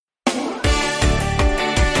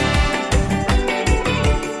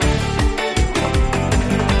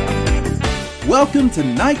Welcome to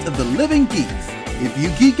Night of the Living Geeks. If you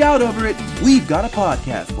geek out over it, we've got a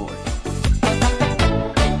podcast for it.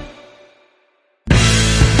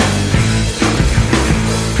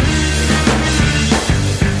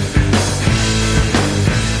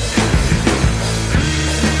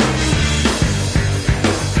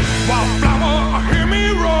 Wildflower, hear me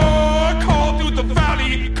roar, call through the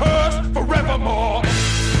valley, cursed forevermore.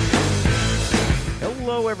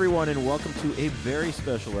 Hello, everyone, and welcome to a very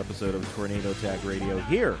special episode of Tornado Tag Radio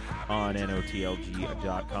here on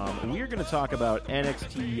NOTLG.com. We are going to talk about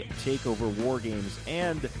NXT TakeOver War Games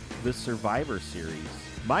and the Survivor Series.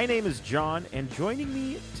 My name is John, and joining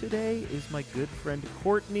me today is my good friend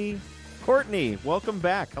Courtney. Courtney, welcome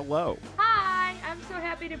back. Hello. Hi, I'm so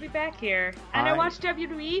happy to be back here. And I watched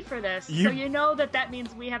WWE for this, so you know that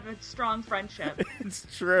means we have a strong friendship. It's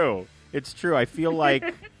true. It's true. I feel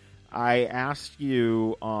like I asked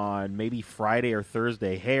you on maybe Friday or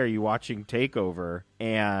Thursday, hey, are you watching TakeOver?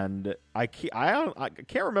 And I can't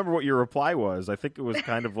remember what your reply was. I think it was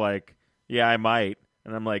kind of like, yeah, I might.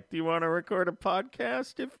 And I'm like, do you want to record a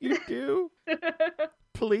podcast if you do?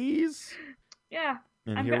 Please? Yeah.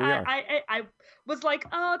 And here we are. I was like,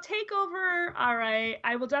 oh, TakeOver, all right.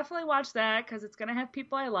 I will definitely watch that because it's going to have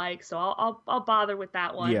people I like, so I'll bother with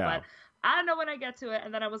that one. Yeah. But I don't know when I get to it.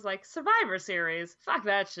 And then I was like, Survivor Series, fuck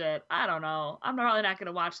that shit. I don't know. I'm probably not going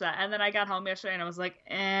to watch that. And then I got home yesterday and I was like,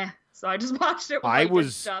 so I just watched it with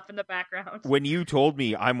good stuff in the background. When you told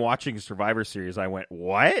me I'm watching Survivor Series, I went,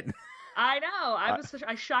 what? I know.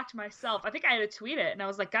 I shocked myself. I think I had to tweet it, and I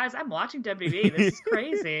was like, guys, I'm watching WWE. This is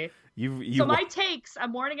crazy. So my takes,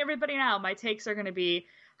 I'm warning everybody now, my takes are going to be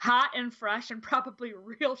hot and fresh and probably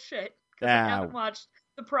real shit, because I haven't watched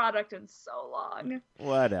the product in so long.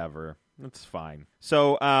 Whatever. That's fine.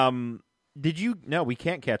 So, no, we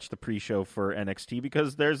can't catch the pre-show for NXT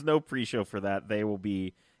because there's no pre-show for that. They will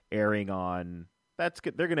be airing on...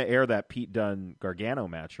 They're going to air that Pete Dunne Gargano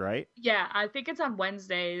match, right? Yeah, I think it's on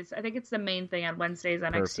Wednesdays. I think it's the main thing on Wednesday's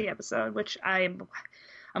NXT episode, which I'm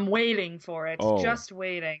waiting for it. Just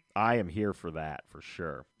waiting. I am here for that, for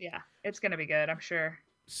sure. Yeah, it's going to be good, I'm sure.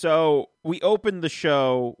 So we opened the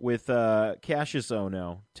show with Cassius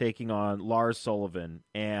Ohno taking on Lars Sullivan,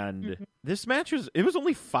 and this match was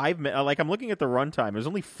only 5 minutes. Like, I'm looking at the runtime. It was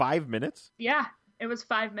only 5 minutes. Yeah. It was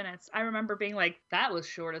 5 minutes. I remember being like, that was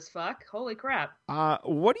short as fuck. Holy crap.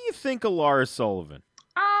 What do you think of Lars Sullivan?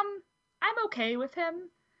 I'm okay with him.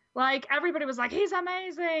 Like, everybody was like, he's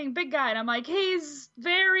amazing, big guy. And I'm like, he's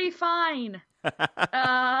very fine. Like,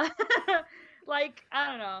 I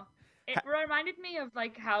don't know. It reminded me of,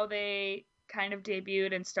 like, how they kind of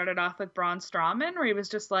debuted and started off with Braun Strowman, where he was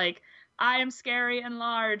just like, I am scary and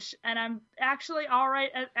large, and I'm actually all right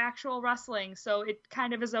at actual wrestling, so it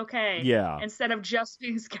kind of is okay. Yeah. Instead of just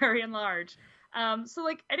being scary and large. So,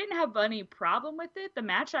 like, I didn't have any problem with it. The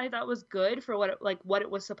match I thought was good for what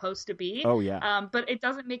it was supposed to be. Oh, yeah. But it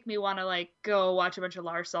doesn't make me want to, like, go watch a bunch of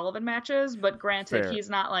Lars Sullivan matches. But granted, Fair. He's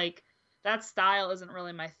not, like, that style isn't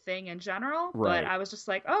really my thing in general. Right. But I was just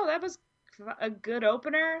like, oh, that was a good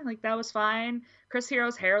opener. Like, that was fine. Chris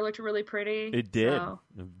Hero's hair looked really pretty. It did. So,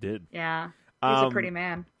 it did. Yeah. He's a pretty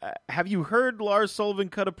man. Have you heard Lars Sullivan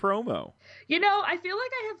cut a promo? You know, I feel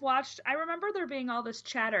like I remember there being all this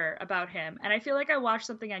chatter about him, and I feel like I watched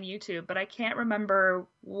something on YouTube, but I can't remember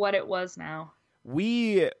what it was now.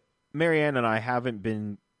 Marianne and I haven't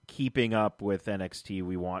been keeping up with NXT.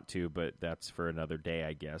 We want to, but that's for another day,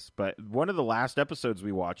 I guess. But one of the last episodes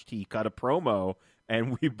we watched, he cut a promo,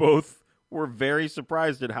 and we both were very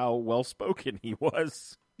surprised at how well-spoken he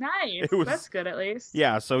was. Nice. That's good, at least.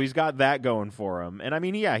 Yeah, so he's got that going for him. And I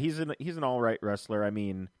mean, yeah, he's an all right wrestler. I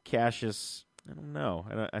mean, Cassius, I don't know.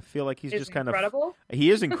 I feel like he's just kind incredible? of He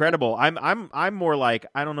is incredible. I'm more like,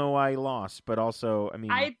 I don't know why he lost, but also, I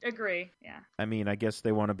mean, I agree. Yeah. I mean, I guess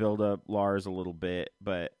they want to build up Lars a little bit,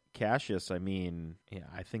 but Cassius, I mean, yeah,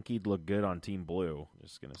 I think he'd look good on Team Blue.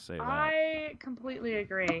 Just gonna say that. I completely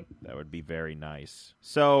agree. That would be very nice.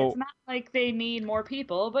 So it's not like they need more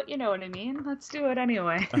people, but you know what I mean. Let's do it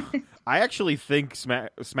anyway. I actually think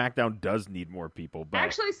SmackDown does need more people. But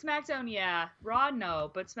actually, SmackDown, yeah. Raw,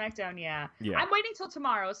 no, but SmackDown, yeah. I'm waiting till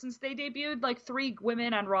tomorrow since they debuted like 3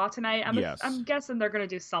 women on Raw tonight. I'm guessing they're gonna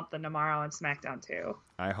do something tomorrow on SmackDown too.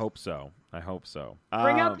 I hope so.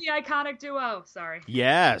 Bring up the iconic duo. Sorry.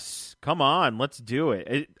 Yes. Come on. Let's do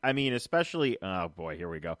it. I mean, especially... Oh, boy. Here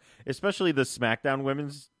we go. Especially the SmackDown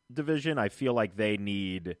women's division. I feel like they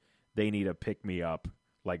need a pick-me-up,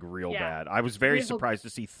 like, real bad. I was very surprised to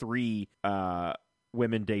see 3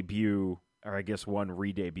 women debut, or I guess 1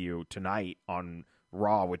 re-debut tonight on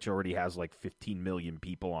Raw, which already has like 15 million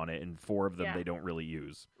people on it, and 4 of them Yeah. they don't really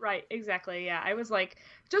use. Right, exactly. Yeah, I was like,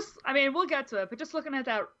 we'll get to it, but just looking at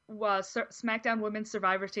that SmackDown Women's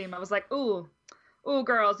Survivor team, I was like, ooh,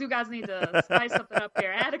 girls, you guys need to spice something up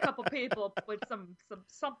here. Add a couple people with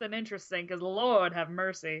something interesting, because Lord have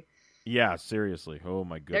mercy. Yeah, seriously. Oh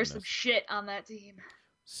my goodness. There's some shit on that team.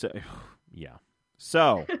 So, yeah.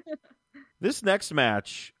 So, this next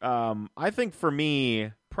match, I think for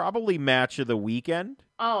me, probably match of the weekend.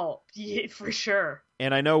 Oh, yeah, for sure.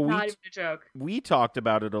 And I know Not even a joke. we talked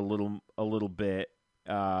about it a little bit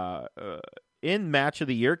in match of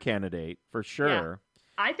the year candidate for sure. Yeah.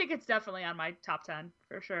 I think it's definitely on my top 10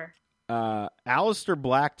 for sure. Aleister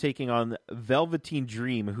Black taking on Velveteen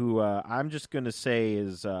Dream, who I'm just going to say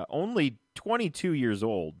is only 22 years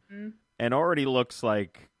old and already looks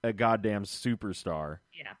like a goddamn superstar.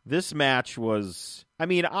 Yeah. This match was, I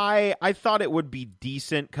mean, I thought it would be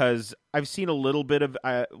decent because I've seen a little bit of,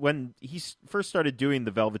 when he first started doing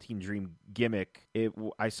the Velveteen Dream gimmick,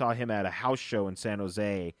 I saw him at a house show in San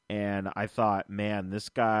Jose, and I thought, man, this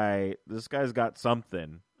guy's got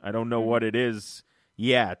something. I don't know what it is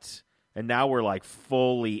yet. And now we're like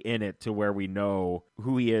fully in it to where we know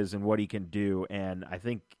who he is and what he can do. And I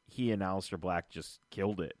think he and Aleister Black just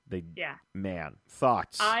killed it. Man,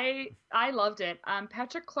 thoughts? I loved it.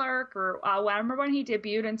 Patrick Clark, I remember when he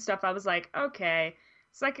debuted and stuff, I was like, okay,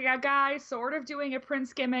 it's like a guy sort of doing a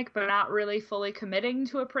Prince gimmick, but not really fully committing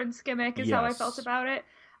to a Prince gimmick is how I felt about it.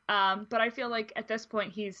 But I feel like at this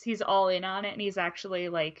point he's all in on it, and he's actually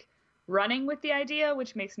like running with the idea,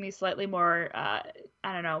 which makes me slightly more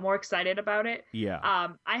more excited about it. Yeah.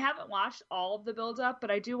 I haven't watched all of the build up,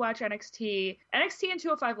 but I do watch NXT and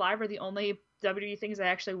 205 Live are the only WWE things I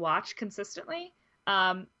actually watch consistently.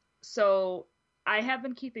 So I have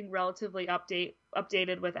been keeping relatively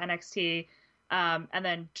updated with NXT, and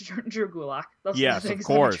then Drew Gulak. Those are the things of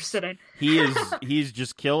course. I'm interested in. He's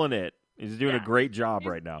just killing it. He's doing a great job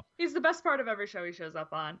right now. He's the best part of every show he shows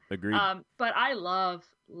up on. Agreed. But I love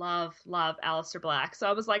Aleister Black. So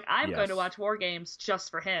I was like, I'm going to watch War Games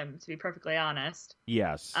just for him, to be perfectly honest.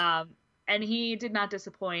 Yes. And he did not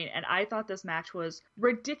disappoint. And I thought this match was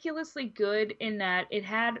ridiculously good in that it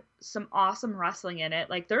had some awesome wrestling in it.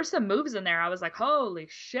 Like, there's some moves in there. I was like, holy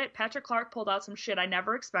shit. Patrick Clark pulled out some shit I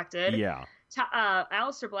never expected. Yeah.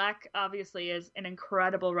 Aleister Black obviously is an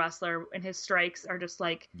incredible wrestler, and his strikes are just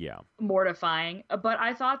like mortifying. But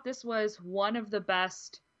I thought this was one of the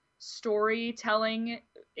best storytelling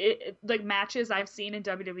like matches I've seen in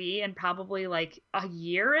WWE in probably like a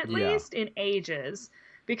year at least, in ages.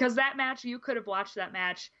 Because that match, you could have watched that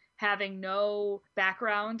match having no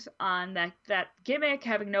background on that gimmick,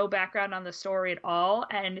 having no background on the story at all,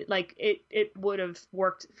 and like it would have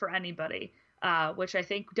worked for anybody. Which I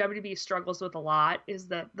think WWE struggles with a lot, is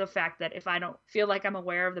the fact that if I don't feel like I'm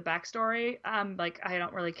aware of the backstory, like I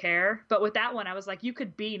don't really care. But with that one, I was like, you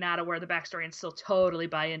could be not aware of the backstory and still totally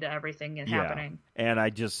buy into everything happening. And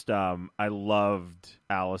I just I loved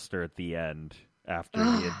Aleister at the end after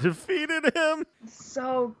he had defeated him.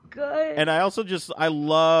 So good. And I also I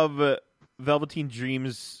love Velveteen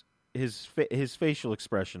Dream's his facial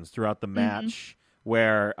expressions throughout the match.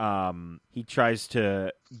 Where he tries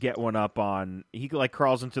to get one up on, he like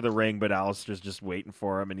crawls into the ring, but Aleister's just waiting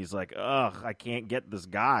for him, and he's like, ugh, I can't get this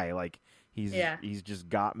guy. Like he's just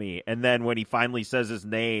got me. And then when he finally says his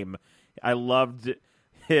name, I loved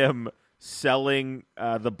him selling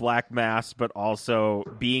the black mass, but also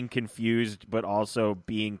being confused, but also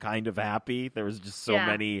being kind of happy. There was just so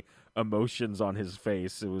many emotions on his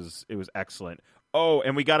face. It was excellent. Oh,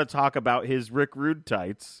 and we got to talk about his Rick Rude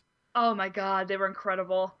tights. Oh my god, they were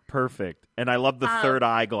incredible. Perfect. And I love the third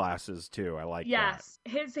eye glasses too. I like that.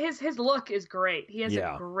 Yes. His look is great. He has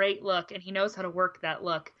a great look, and he knows how to work that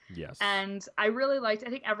look. Yes. And I really liked, I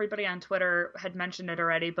think everybody on Twitter had mentioned it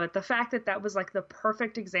already, but the fact that was like the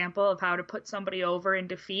perfect example of how to put somebody over in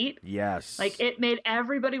defeat. Yes. Like, it made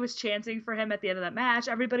everybody was chanting for him at the end of that match.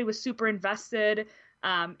 Everybody was super invested.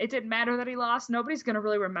 It didn't matter that he lost. Nobody's going to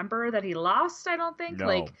really remember that he lost, I don't think.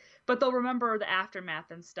 No. But they'll remember the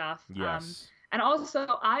aftermath and stuff. Yes. And also,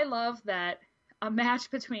 I love that a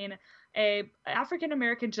match between a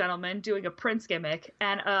African-American gentleman doing a Prince gimmick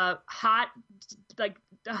and a hot,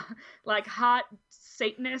 hot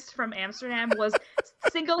Satanist from Amsterdam was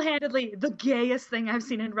single-handedly the gayest thing I've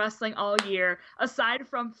seen in wrestling all year, aside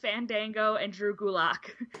from Fandango and Drew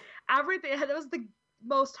Gulak. Everything, that was the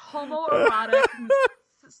most homoerotic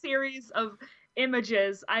series of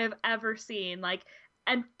images I have ever seen. Like,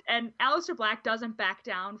 and Aleister Black doesn't back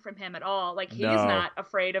down from him at all. Like, he's No. not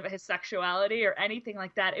afraid of his sexuality or anything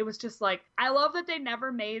like that. It was just like, I love that they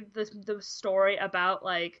never made the story about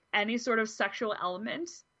like any sort of sexual element.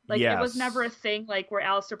 Like, it was Yes. never a thing like where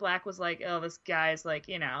Aleister Black was like, oh, this guy's like,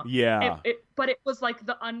 you know. Yeah. But it was like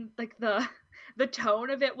the tone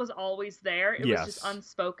of it was always there. It was just Yes.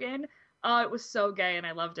 unspoken. Oh, it was so gay and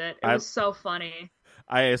I loved it. It I- was so funny.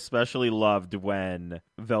 I especially loved when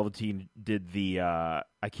Velveteen did the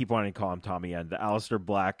I keep wanting to call him Tommy End, the Aleister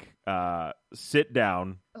Black sit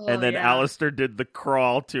down, Oh, and then yeah. Aleister did the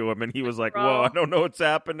crawl to him, and he was like, Crawl. "Whoa, I don't know what's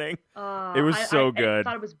happening." It was so I good.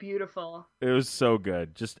 thought it was beautiful. It was so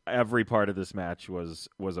good. Just every part of this match was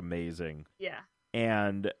amazing. Yeah.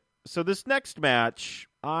 And so this next match,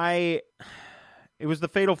 it was the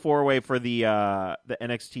Fatal 4-Way for the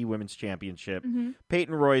NXT Women's Championship. Mhm.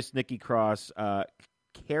 Peyton Royce, Nikki Cross,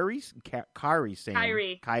 Kyrie,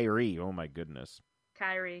 oh my goodness.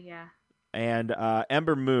 Kyrie, yeah. And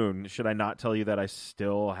Ember Moon. Should I not tell you that I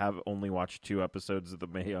still have only watched 2 episodes of the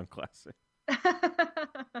Mae Young Classic?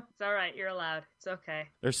 It's all right. You're allowed. It's okay.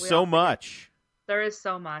 There's We so all figured- much. There is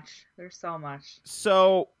so much. There's so much.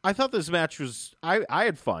 So I thought this match was. I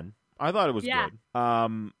had fun. I thought it was Yeah.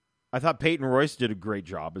 good. I thought Peyton Royce did a great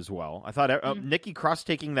job as well. I thought Nikki Cross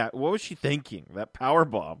taking that. What was she thinking? That power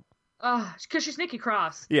bomb. Oh, because she's Nikki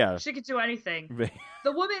Cross. Yeah. She could do anything.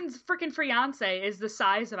 The woman's freaking fiance is the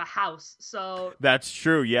size of a house, so That's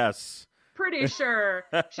true. Yes, pretty sure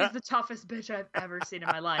she's the toughest bitch I've ever seen in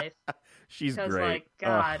my life. she's Because, great. like,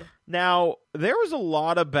 God. Now there was a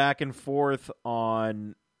lot of back and forth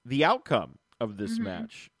on the outcome of this Mhm.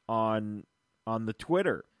 match on the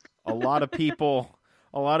Twitter. A lot of people.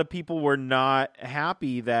 A lot of people were not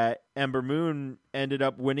happy that Ember Moon ended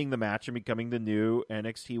up winning the match and becoming the new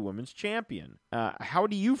NXT Women's Champion. How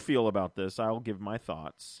do you feel about this? I'll give my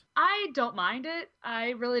thoughts. I don't mind it. I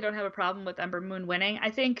really don't have a problem with Ember Moon winning. I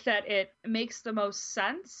think that it makes the most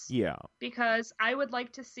sense. Yeah. Because I would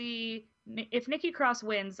like to see, if Nikki Cross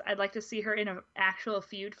wins, I'd like to see her in an actual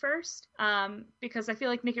feud first. Because I feel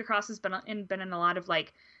like Nikki Cross has been in a lot of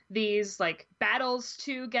like these like battles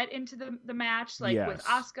to get into the match, like with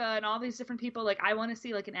Yes. Asuka and all these different people. Like, I want to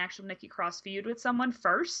see like an actual Nikki Cross feud with someone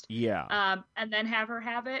first. Yeah. And then have her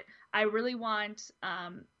have it. I really want.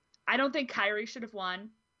 I don't think Kyrie should have won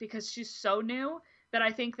because she's so new that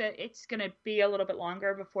I think that it's gonna be a little bit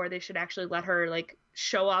longer before they should actually let her like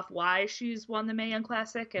show off why she's won the Mae Young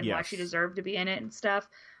Classic and why she Yes. deserved to be in it and stuff.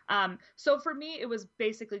 So for me, it was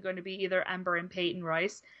basically going to be either Ember and Peyton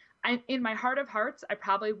Royce. In my heart of hearts, I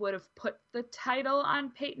probably would have put the title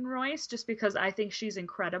on Peyton Royce just because I think she's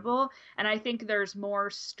incredible. And I think there's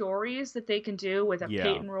more stories that they can do with a Yeah.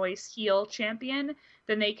 Peyton Royce heel champion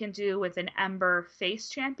than they can do with an Ember face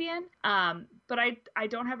champion. But I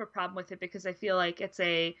don't have a problem with it because I feel like it's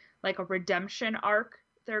a redemption arc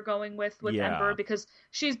they're going with Yeah. Ember, because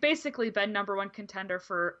she's basically been number one contender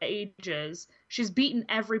for ages. She's beaten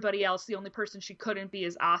everybody else. The only person she couldn't be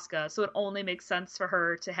is Asuka, so it only makes sense for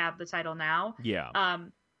her to have the title now. Yeah.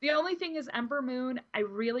 The only thing is Ember Moon, I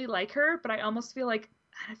really like her, but I almost feel like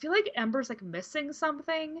Ember's like missing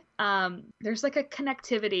something. There's like a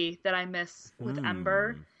connectivity that I miss with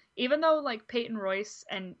Ember. Even though like Peyton Royce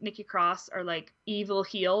and Nikki Cross are like evil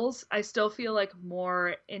heels, I still feel like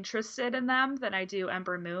more interested in them than I do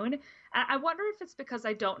Ember Moon. I wonder if it's because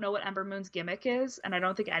I don't know what Ember Moon's gimmick is, and I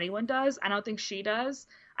don't think anyone does. I don't think she does.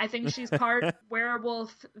 I think she's part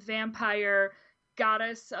werewolf, vampire,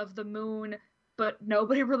 goddess of the moon, but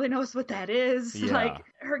nobody really knows what that is. Yeah. Like,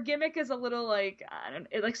 her gimmick is a little like,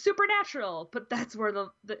 like supernatural, but that's where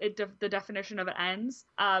the definition of it ends.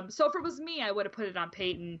 So if it was me, I would have put it on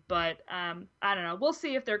Peyton, but I don't know. We'll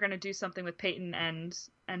see if they're going to do something with Peyton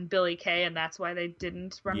and Billie Kay, and that's why they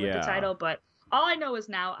didn't run with Yeah. the title. But all I know is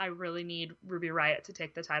now I really need Ruby Riott to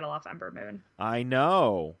take the title off Ember Moon. I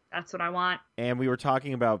know. That's what I want. And we were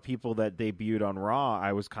talking about people that debuted on Raw.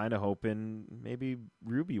 I was kind of hoping maybe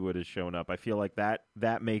Ruby would have shown up. I feel like that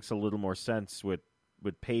makes a little more sense with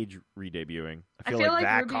Paige re-debuting. I feel like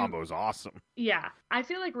that Ruby, combo is awesome. Yeah. I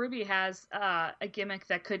feel like Ruby has a gimmick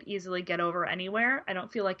that could easily get over anywhere. I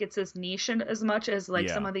don't feel like it's as niche as much as like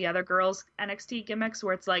some of the other girls' NXT gimmicks,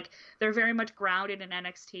 where it's like they're very much grounded in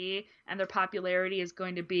NXT and their popularity is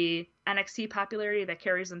going to be NXT popularity that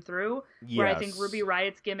carries them through. Yes. Where I think Ruby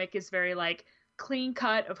Riott's gimmick is very like clean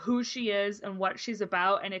cut of who she is and what she's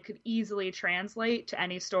about, and it could easily translate to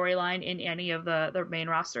any storyline in any of the main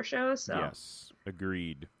roster shows. So. Yes,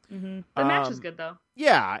 agreed. Mm-hmm. The match was good though.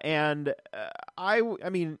 Yeah, and I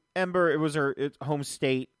mean, Ember, it was her home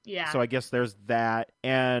state. Yeah. So I guess there's that,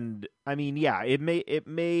 and I mean, yeah, it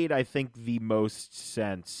made I think the most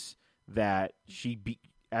sense that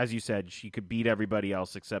as you said, she could beat everybody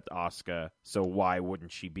else except Asuka. So why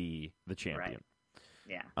wouldn't she be the champion? Right.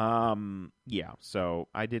 Yeah. Yeah. So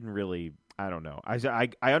I didn't really. I don't know.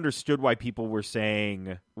 I understood why people were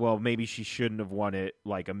saying, well, maybe she shouldn't have won it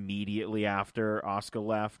like immediately after Asuka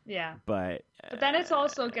left. Yeah. But then it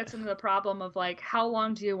also gets into the problem of like, how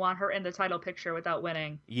long do you want her in the title picture without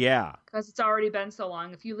winning? Yeah. Because it's already been so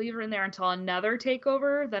long. If you leave her in there until another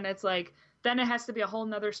takeover, then it's like, then it has to be a whole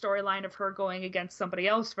nother storyline of her going against somebody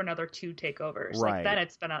else for another 2 takeovers. Right. Like, then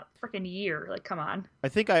it's been a freaking year. Like, come on. I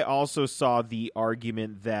think I also saw the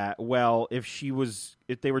argument that, well, if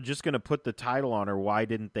they were just going to put the title on her, why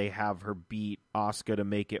didn't they have her beat Asuka to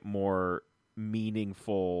make it more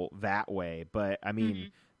meaningful that way? But, I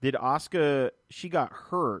mean, did Asuka, she got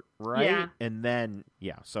hurt, right? Yeah. And then,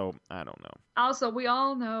 so I don't know. Also, we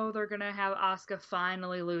all know they're going to have Asuka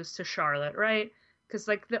finally lose to Charlotte, right? Because,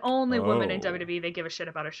 like, the only woman in WWE they give a shit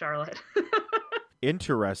about is Charlotte.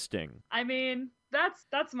 Interesting. I mean,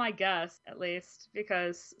 that's my guess, at least.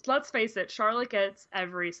 Because, let's face it, Charlotte gets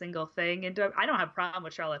every single thing. And I don't have a problem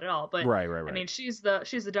with Charlotte at all. But, right. I mean, she's the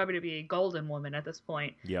WWE golden woman at this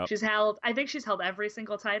point. Yep. I think she's held every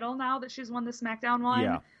single title now that she's won the SmackDown one.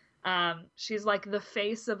 Yeah. She's like the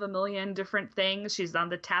face of a million different things. She's on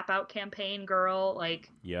the Tap Out campaign, girl.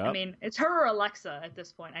 Like, yeah. I mean, it's her or Alexa at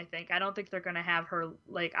this point, I think. I don't think they're going to have her,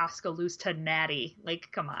 like, Asuka lose to Natty. Like,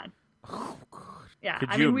 come on. Oh, God. Yeah.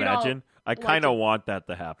 Could you imagine? I kind of want that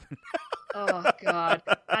to happen. Oh, God.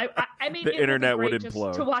 I mean, the internet would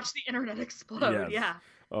implode. To watch the internet explode, Yes. yeah.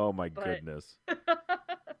 Oh, my goodness.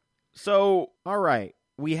 So, all right.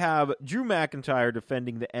 We have Drew McIntyre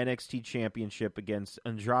defending the NXT Championship against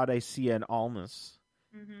Andrade Cien Almas.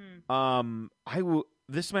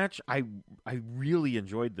 This match, I really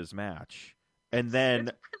enjoyed this match, and then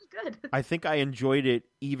It's really good. I think I enjoyed it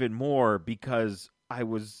even more because I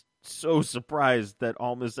was so surprised that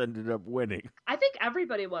Almas ended up winning. I think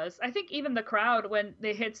everybody was. I think even the crowd, when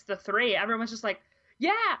they hits the 3, everyone's just like,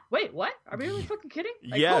 yeah, wait, what? Are we really fucking kidding?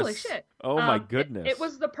 Like, yes. Holy shit. Oh, my goodness. It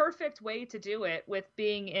was the perfect way to do it with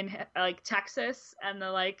being in, like, Texas and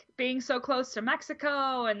the, like, being so close to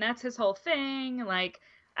Mexico, and that's his whole thing. Like,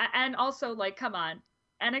 and also, like, come on.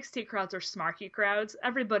 NXT crowds are smarky crowds.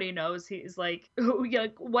 Everybody knows he's like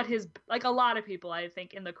what his, like, a lot of people I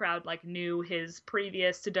think in the crowd like knew his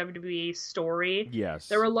previous to WWE story. Yes.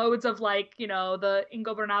 There were loads of like, you know, the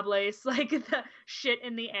Ingobernables, like the shit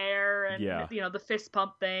in the air and you know, the fist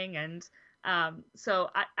pump thing, and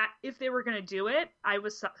so I if they were gonna do it, I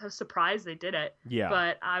was surprised they did it. Yeah.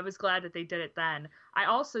 But I was glad that they did it then. I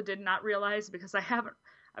also did not realize, because I've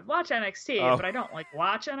watched NXT, but I don't like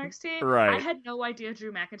watch NXT. Right. I had no idea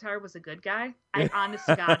Drew McIntyre was a good guy. I honest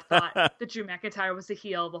to God thought that Drew McIntyre was a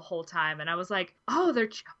heel the whole time, and I was like,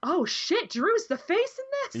 oh shit, Drew's the face in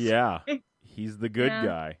this. Yeah, he's the good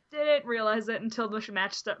guy. Didn't realize it until the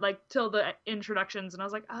match till the introductions, and I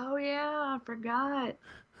was like, oh yeah, I forgot.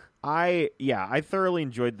 I thoroughly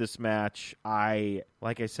enjoyed this match.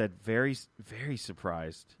 Like I said, very, very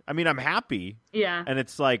surprised. I mean, I'm happy. Yeah. And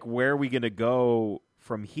it's like, where are we going to go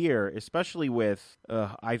from here? Especially with,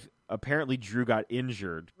 apparently Drew got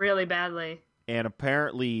injured. Really badly. And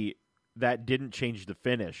apparently that didn't change the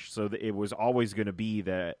finish. So it was always going to be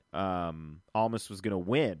that Almas was going to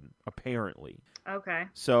win, apparently. Okay.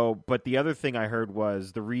 So, but the other thing I heard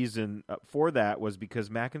was the reason for that was because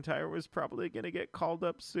McIntyre was probably going to get called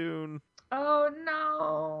up soon. Oh,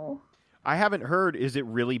 no. I haven't heard. Is it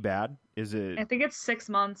really bad? Is it? I think it's 6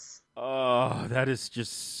 months. Oh, that is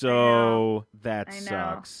just so. That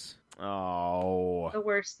sucks. Oh. The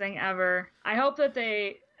worst thing ever. I hope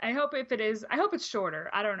it's shorter.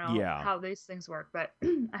 I don't know how these things work, but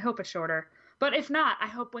I hope it's shorter. But if not, I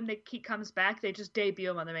hope when he comes back, they just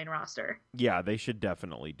debut him on the main roster. Yeah, they should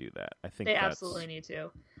definitely do that. I think they absolutely need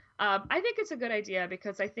to. I think it's a good idea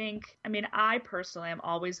because I personally am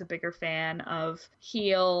always a bigger fan of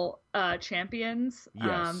heel champions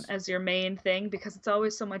as your main thing, because it's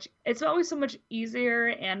always so much easier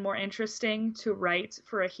and more interesting to write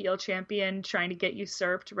for a heel champion trying to get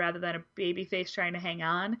usurped rather than a babyface trying to hang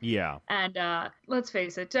on. Yeah. And let's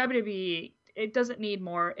face it, WWE, it doesn't need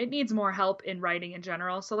more. It needs more help in writing in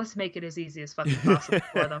general. So let's make it as easy as fucking possible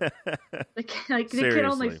for them. They can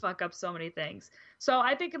only fuck up so many things. So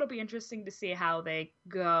I think it'll be interesting to see how they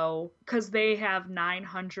go, because they have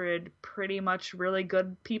 900 pretty much really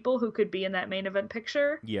good people who could be in that main event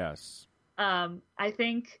picture. Yes. I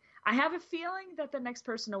have a feeling that the next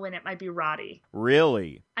person to win it might be Roddy.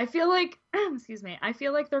 Really? I feel like, I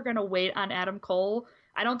feel like they're going to wait on Adam Cole.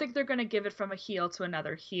 I don't think they're going to give it from a heel to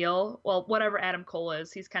another heel. Well, whatever Adam Cole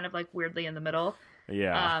is, he's kind of like weirdly in the middle.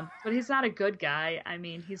 Yeah. But he's not a good guy. I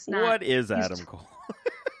mean, he's not. What is Adam Cole?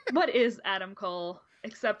 What is Adam Cole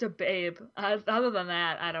except a babe? Other than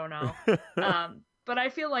that, I don't know. But I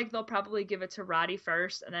feel like they'll probably give it to Roddy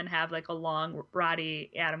first, and then have like a long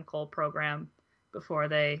Roddy Adam Cole program before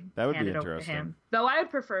they hand it over to him. Though I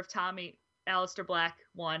would prefer if Aleister Black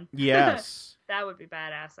won. Yes. That would be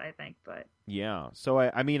badass, I think. But yeah. So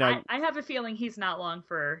I mean, I have a feeling he's not long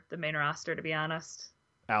for the main roster, to be honest.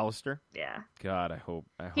 Aleister? Yeah. God, I hope.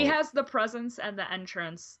 He has the presence and the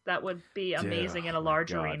entrance that would be amazing in a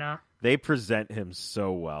large arena. They present him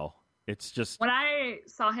so well. It's just... When I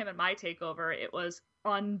saw him at my takeover, it was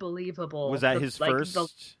unbelievable. Was that his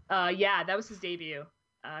first? Yeah, that was his debut.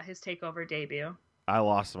 His takeover debut. I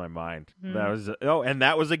lost my mind. Mm-hmm.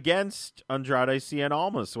 That was against Andrade Cien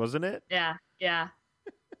Almas, wasn't it? Yeah.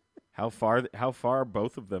 How far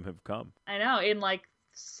both of them have come. I know, in like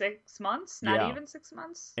 6 months, not even 6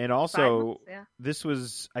 months. And also, months, yeah. This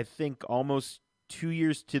was, I think, almost 2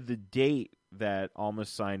 years to the date that Almas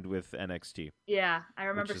signed with NXT. Yeah, I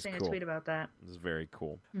remember seeing a tweet about that. This is very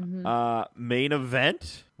cool. Mm-hmm. Main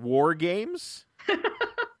event, War Games.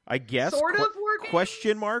 I guess sort of War Games?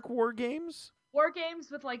 Question mark War Games. War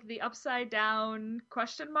Games with like the upside down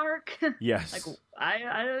question mark. Yes. Like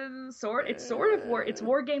it's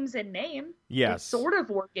War Games in name. Yes. It's sort of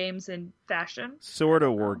War Games in fashion. Sort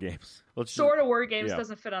of War Games. Sort of War Games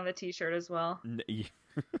doesn't fit on the t-shirt as well.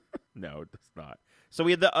 No, it does not. So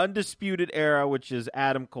we had the Undisputed Era, which is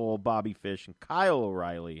Adam Cole, Bobby Fish, and Kyle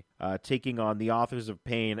O'Reilly taking on the Authors of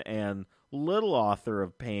Pain and Little Author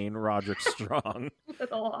of Pain, Roderick Strong.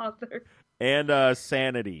 Little Author. And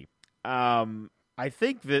Sanity. I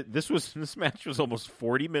think that this match was almost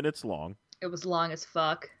 40 minutes long. It was long as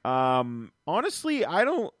fuck. Honestly, I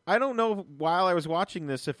don't know while I was watching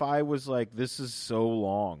this if I was like, this is so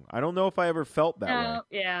long. I don't know if I ever felt that way.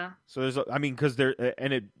 Yeah. So because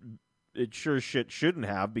it sure shouldn't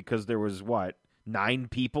have, because there was 9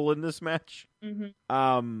 people in this match.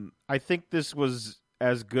 Mm-hmm. I think this was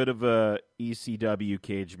as good of a ECW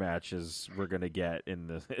cage match as we're gonna get in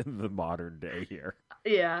the modern day here.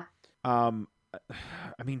 Yeah. I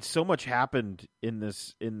mean, so much happened in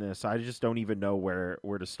this. I just don't even know where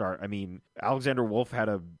to start. I mean, Alexander Wolf had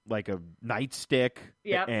a nightstick,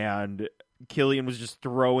 and Killian was just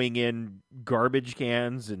throwing in garbage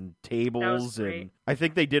cans and tables, and I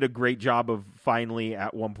think they did a great job of finally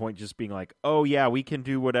at one point just being like, "Oh yeah, we can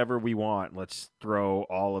do whatever we want. Let's throw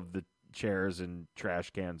all of the chairs and trash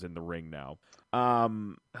cans in the ring now."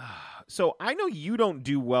 So I know you don't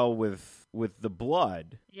do well with the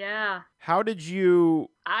blood. Yeah. How did you?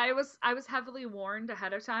 I was heavily warned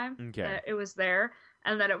ahead of time that it was there,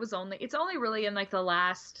 and that it's only really in like the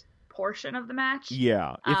last portion of the match.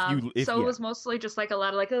 Yeah. It was mostly just like a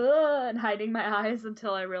lot of like and hiding my eyes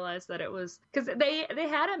until I realized that it was because they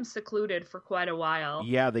had him secluded for quite a while.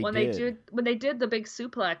 Yeah, when they did the big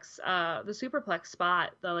suplex, the superplex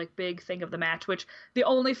spot, the like big thing of the match, which the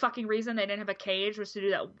only fucking reason they didn't have a cage was to do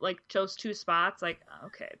that, like those 2 spots. Like,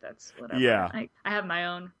 okay, that's whatever. Yeah. I have my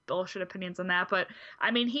own bullshit opinions on that, but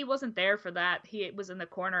I mean, he wasn't there for that. He was in the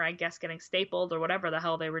corner, I guess, getting stapled or whatever the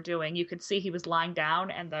hell they were doing. You could see he was lying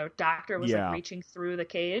down, and the doctor was like reaching through the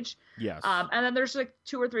cage. Yes. And then there's like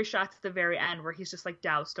 2 or 3 shots at the very end where he's just like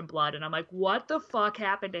doused in blood, and I'm like, what the fuck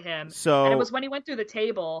happened to him? And it was when he went through the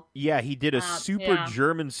table. Yeah, he did a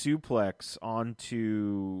German suplex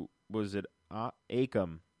onto, was it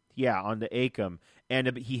Akam? Yeah, onto Akam.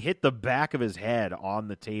 And he hit the back of his head on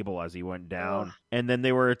the table as he went down. And then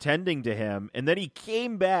they were attending to him. And then he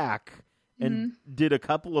came back and did a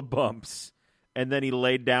couple of bumps. And then he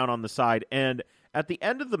laid down on the side. And at the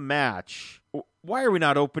end of the match, why are we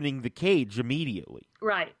not opening the cage immediately?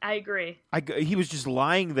 Right, I agree. He was just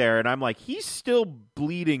lying there, and I'm like, he's still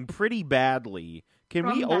bleeding pretty badly. Can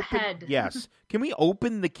we open? Head. Yes. Can we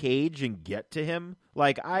open the cage and get to him?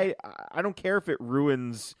 Like, I don't care if it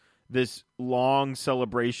ruins this long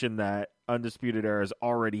celebration that Undisputed Era is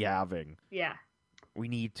already having. Yeah. We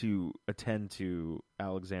need to attend to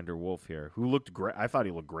Alexander Wolf here, who looked great. I thought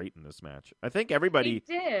he looked great in this match. I think everybody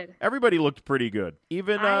did. Everybody looked pretty good.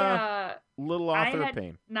 Even Little Author of Pain. I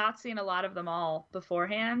had not seen a lot of them all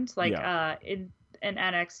beforehand, like in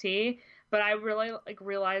NXT, but I really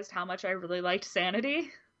realized how much I really liked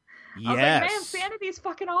Sanity. Yes. I was like, man, Sanity's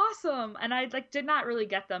fucking awesome. And I did not really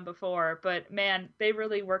get them before, but man, they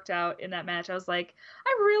really worked out in that match. I was like,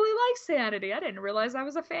 I really like Sanity. I didn't realize I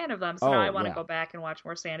was a fan of them. So now I want to go back and watch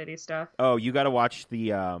more Sanity stuff. Oh, you got to watch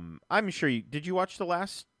the I'm sure did you watch the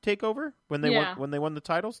last takeover when they won the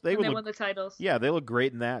titles? They won the titles. Yeah, they look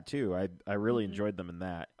great in that too. I really enjoyed them in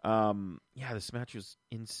that. This match was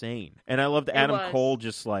insane. And I loved Adam Cole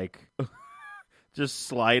just like just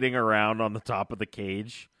sliding around on the top of the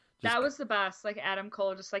cage. That was the best. Like Adam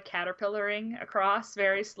Cole just like caterpillaring across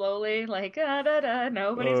very slowly, like da da da.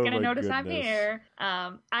 Nobody's Oh, gonna my notice I'm goodness. here.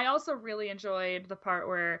 I also really enjoyed the part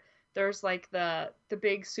where there's like the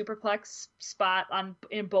big superplex spot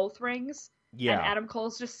in both rings. Yeah. And Adam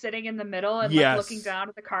Cole's just sitting in the middle and Yes. like looking down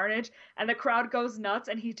at the carnage, and the crowd goes nuts,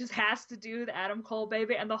 and he just has to do the Adam Cole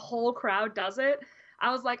baby, and the whole crowd does it.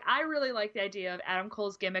 I was like, I really like the idea of Adam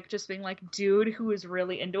Cole's gimmick just being like dude who is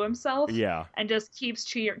really into himself. Yeah. And just keeps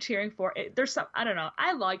cheering for it. There's some, I don't know.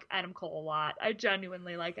 I like Adam Cole a lot. I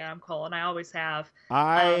genuinely like Adam Cole, and I always have.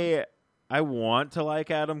 I want to like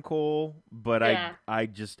Adam Cole, but Yeah.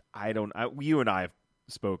 you and I have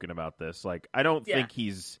spoken about this. Like, I don't Yeah. think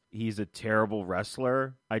he's a terrible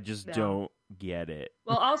wrestler. I just No. don't get it.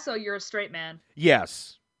 Well, also, you're a straight man,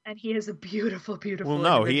 Yes. and he is a beautiful, beautiful. Well,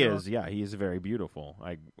 no, he individual. is. Yeah, he is very beautiful.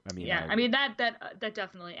 I mean, Yeah, I mean that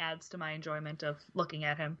definitely adds to my enjoyment of looking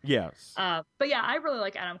at him. yes. But yeah, I really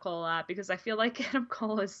like Adam Cole a lot because I feel like Adam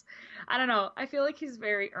Cole is, I don't know, I feel like he's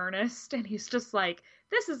very earnest, and he's just like,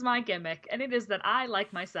 this is my gimmick, and it is that I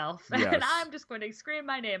like myself, Yes. and I'm just going to scream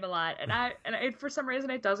my name a lot, and for some reason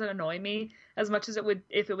it doesn't annoy me as much as it would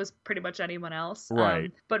if it was pretty much anyone else.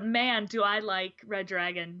 Right. But man, do I like Red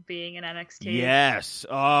Dragon being in NXT. Yes.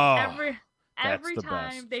 Oh. Every the time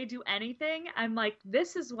best. they do anything, I'm like,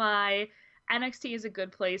 this is why NXT is a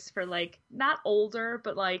good place for like not older,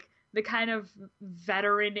 but like the kind of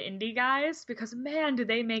veteran indie guys, because man, do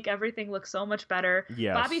they make everything look so much better.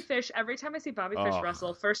 Yes. Bobby Fish, every time I see Bobby Fish Oh.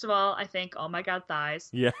 wrestle, first of all, I think, oh my god, thighs.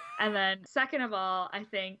 Yeah. And then second of all, I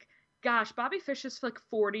think, gosh, Bobby Fish is like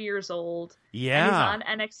 40 years old. Yeah. And he's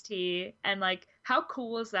on NXT, and like, how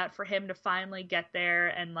cool is that for him to finally get there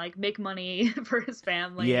and like make money for his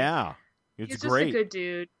family? Yeah. It's He's great. just a good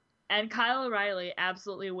dude. And Kyle O'Reilly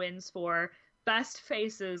absolutely wins for best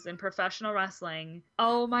faces in professional wrestling.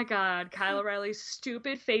 Oh my god, Kyle O'Reilly's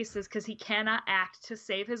stupid faces because he cannot act to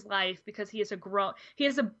save his life because he is he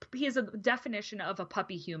is a definition of a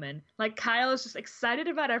puppy human. Like, Kyle is just excited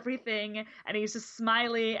about everything, and he's just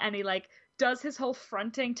smiley, and he like does his whole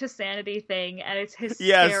fronting to sanity thing, and it's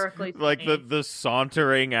hysterically funny. Like the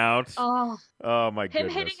sauntering out. Oh, My him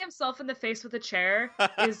goodness. hitting himself in the face with a chair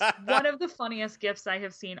is one of the funniest gifs I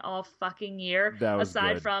have seen all fucking year. That was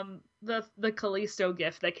aside good. from the Kalisto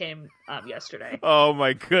gif that came yesterday. Oh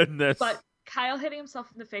my goodness. But Kyle hitting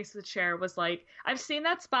himself in the face with a chair was like, I've seen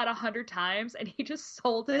that spot 100 times, and he just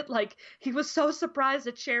sold it. Like, he was so surprised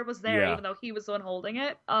the chair was there, Yeah. even though he was the one holding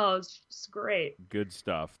it. Oh, it's just great. Good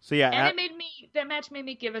stuff. So yeah, And that match made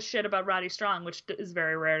me give a shit about Roddy Strong, which is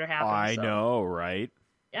very rare to happen. I so. know, right?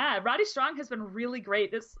 Yeah, Roddy Strong has been really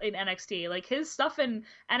great in NXT. Like, his stuff in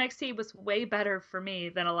NXT was way better for me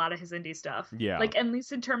than a lot of his indie stuff. Yeah. Like, at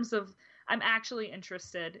least in terms of, I'm actually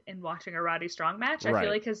interested in watching a Roddy Strong match. I Right.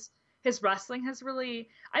 feel like his wrestling has really,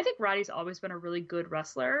 I think Roddy's always been a really good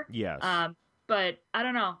wrestler. Yes. But I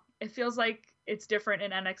don't know. It feels like it's different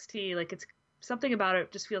in NXT. Like, it's something about it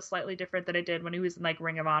just feels slightly different than it did when he was in like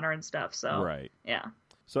Ring of Honor and stuff. So Right. yeah.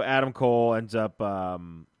 So Adam Cole ends up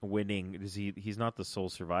winning. He's not the sole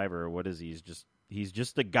survivor. What is he? He's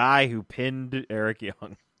just the guy who pinned Eric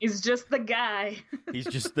Young. He's just the guy. He's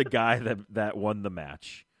just the guy that won the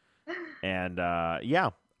match. And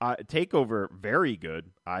TakeOver, very good.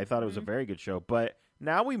 I thought it was a very good show. But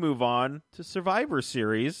now we move on to Survivor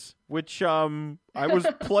Series, which I was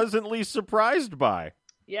pleasantly surprised by.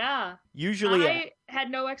 Yeah. Usually, I had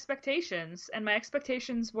no expectations, and my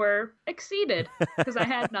expectations were exceeded because I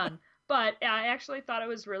had none. But I actually thought it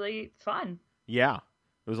was really fun. yeah,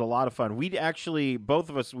 it was a lot of fun. We actually, both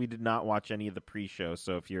of us, we did not watch any of the pre-show.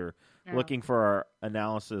 So if you're No. looking for our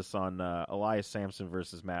analysis on Elias Sampson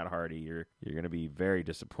versus Matt Hardy, you're going to be very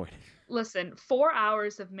disappointed. Listen, 4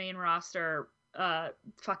 hours of main roster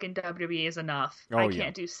fucking WWE is enough. Oh, I yeah.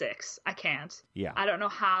 can't do 6. I can't. Yeah. I don't know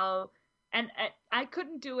how. And I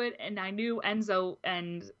couldn't do it, and I knew Enzo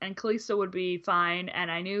and Kalisto would be fine, and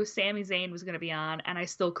I knew Sami Zayn was going to be on, and I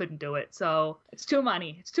still couldn't do it. So it's too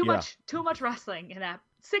money. It's too much wrestling in that.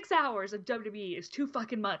 6 hours of WWE is too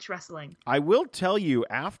fucking much wrestling. I will tell you,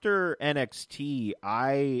 after NXT,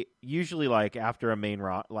 I usually after a main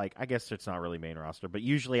I guess it's not really main roster, but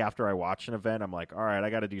usually after I watch an event, I'm like, all right, I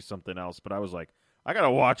got to do something else. But I was like, I got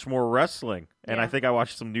to watch more wrestling. And I Yeah. think I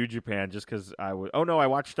watched some New Japan just because I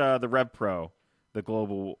watched the Rev Pro, the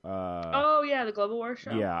global. Oh yeah, the Global War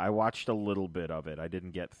show. Yeah, I watched a little bit of it. I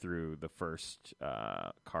didn't get through the first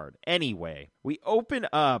card. Anyway, we open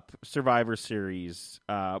up Survivor Series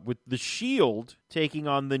with The Shield taking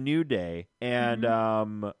on the New Day, and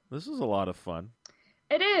this is a lot of fun.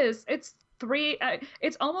 It is. It's three.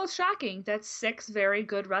 It's almost shocking that 6 very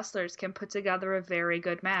good wrestlers can put together a very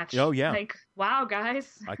good match. Oh, yeah. Like, wow,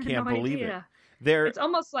 guys. I can't no believe idea. It's It's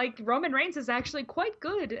almost like Roman Reigns is actually quite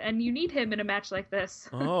good, and you need him in a match like this.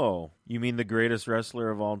 Oh, you mean the greatest wrestler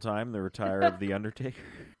of all time, the retire of The Undertaker?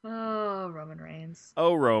 Oh, Roman Reigns.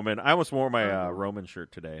 Oh, Roman. I almost wore my Roman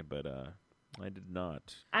shirt today, but I did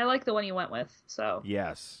not. I like the one you went with, so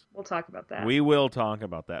Yes. we'll talk about that. We will talk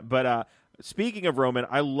about that. But speaking of Roman,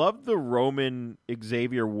 I love the Roman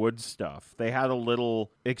Xavier Woods stuff. They had a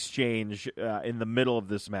little exchange in the middle of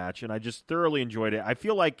this match, and I just thoroughly enjoyed it. I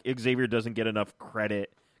feel like Xavier doesn't get enough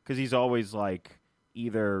credit because he's always like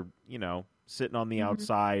either, sitting on the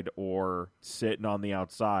outside or sitting on the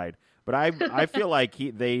outside. But I feel like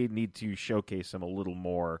they need to showcase him a little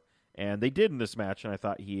more. And they did in this match, and I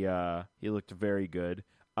thought he looked very good.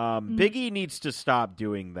 Big E needs to stop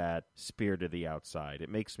doing that spear to the outside. It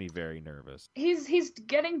makes me very nervous. He's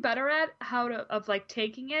getting better at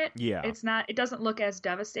taking it. Yeah. It doesn't look as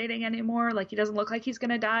devastating anymore. Like, he doesn't look like he's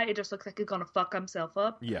gonna die. It just looks like he's gonna fuck himself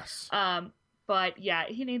up. Yes. But yeah,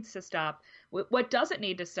 he needs to stop. What doesn't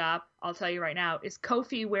need to stop, I'll tell you right now, is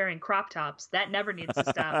Kofi wearing crop tops. That never needs to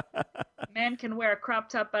stop. Man can wear a crop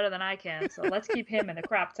top better than I can, so let's keep him in a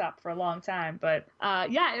crop top for a long time. But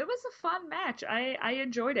yeah, it was a fun match. I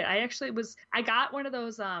enjoyed it. I got one of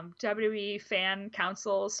those WWE fan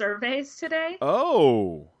council surveys today.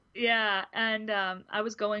 Oh. Yeah, and I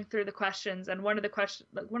was going through the questions, and one of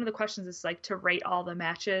the questions is like to rate all the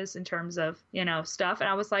matches in terms of stuff, and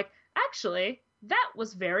I was like, actually, that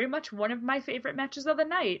was very much one of my favorite matches of the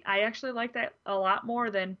night. I actually liked that a lot more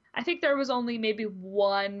than... I think there was only maybe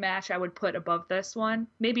one match I would put above this one.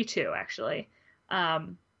 Maybe 2, actually,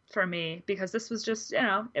 for me. Because this was just,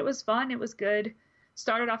 it was fun. It was good.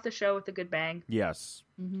 Started off the show with a good bang. Yes.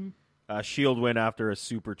 Mm-hmm. Shield win after a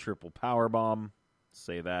super triple powerbomb.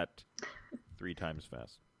 Say that 3 times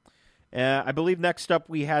fast. I believe next up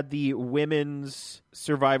we had the Women's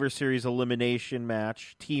Survivor Series elimination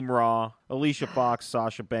match. Team Raw, Alicia Fox,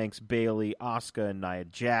 Sasha Banks, Bayley, Asuka, and Nia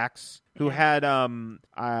Jax, who had,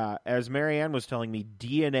 as Marianne was telling me,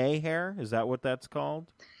 DNA hair. Is that what that's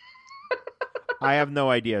called? I have no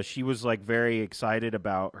idea. She was like very excited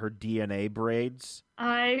about her DNA braids.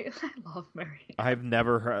 I love Marianne. I've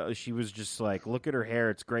never heard. She was just like, look at her hair.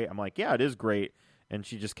 It's great. I'm like, yeah, it is great. And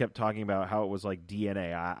she just kept talking about how it was like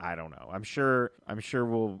DNA. I don't know. I'm sure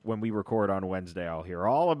when we record on Wednesday, I'll hear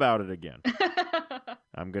all about it again.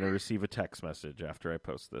 I'm going to receive a text message after I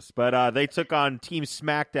post this. But they took on Team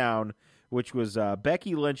SmackDown, which was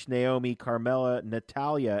Becky Lynch, Naomi, Carmella,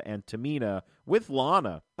 Natalya, and Tamina with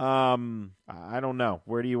Lana. I don't know.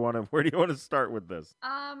 Where do you want to start with this?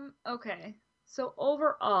 Okay. So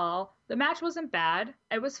overall, the match wasn't bad.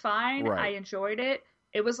 It was fine. Right. I enjoyed it.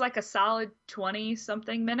 It was like a solid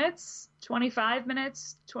 20-something minutes, 25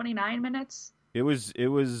 minutes, 29 minutes. It was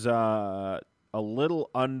a little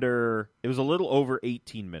over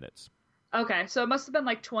 18 minutes. Okay, so it must have been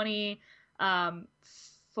like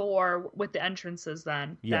 24 with the entrances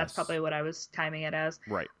then. Yes. That's probably what I was timing it as.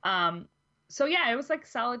 Right. So yeah, it was like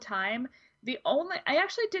solid time. I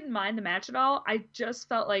actually didn't mind the match at all. I just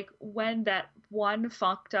felt like when that one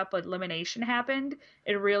fucked up elimination happened,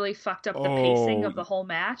 it really fucked up the pacing of the whole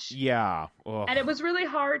match. Yeah. Ugh. And it was really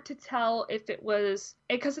hard to tell if it was,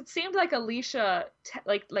 because it seemed like Alicia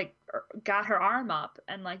got her arm up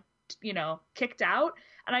and kicked out.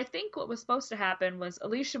 And I think what was supposed to happen was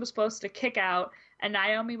Alicia was supposed to kick out and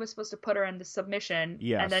Naomi was supposed to put her in the submission.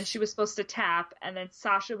 Yes. And then she was supposed to tap and then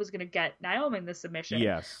Sasha was going to get Naomi in the submission.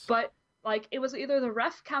 Yes. But it was either the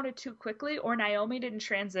ref counted too quickly or Naomi didn't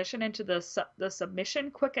transition into the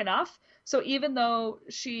submission quick enough. So even though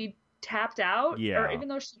she tapped out, or even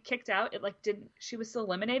though she kicked out, she was still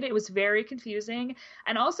eliminated. It was very confusing.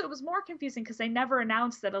 And also it was more confusing because they never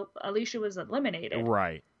announced that Alicia was eliminated.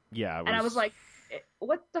 Right. Yeah. And I was like,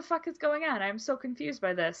 what the fuck is going on? I'm so confused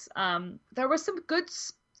by this. There was some good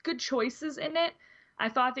choices in it. I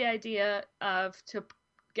thought the idea to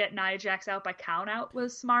get Nia Jax out by count out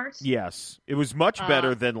was smart. Yes. It was much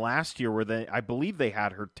better than last year where I believe they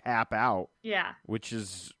had her tap out. Yeah. Which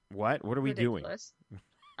is what? What are we ridiculous. Doing?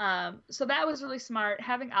 So that was really smart.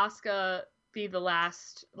 Having Asuka be the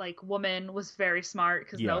last woman was very smart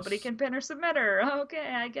because nobody can pin or submit her.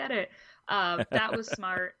 Okay, I get it. That was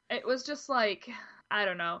smart. It was just I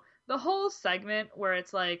don't know. The whole segment where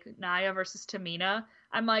it's Nia versus Tamina,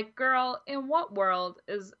 I'm like, girl, in what world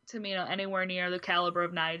is Tamina anywhere near the caliber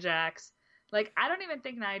of Nia Jax? I don't even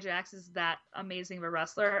think Nia Jax is that amazing of a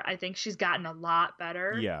wrestler. I think she's gotten a lot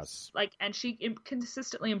better. Yes. And she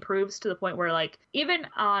consistently improves to the point where, even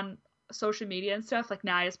on social media and stuff, like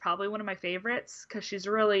Nia is probably one of my favorites because she's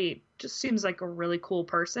really just seems like a really cool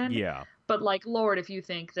person. Yeah. But like, Lord, if you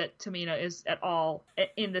think that Tamina is at all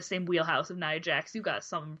in the same wheelhouse of Nia Jax, you got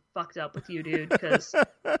something fucked up with you, dude. Because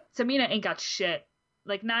Tamina ain't got shit.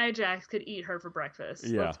 Like, Nia Jax could eat her for breakfast.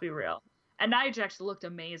 Yeah. Let's be real. And Nia Jax looked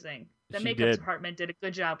amazing. The She makeup did. department did a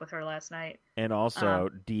good job with her last night. And also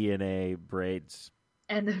DNA braids.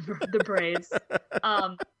 And the braids.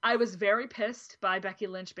 I was very pissed by Becky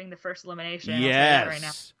Lynch being the first elimination. I'll tell you that right now.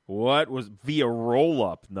 Yes. What was via roll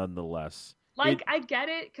up, nonetheless. Like, I get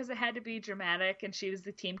it because it had to be dramatic and she was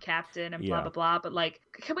the team captain and blah, Yeah. blah, blah. But, like,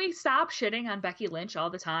 can we stop shitting on Becky Lynch all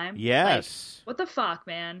the time? Yes. Like, what the fuck,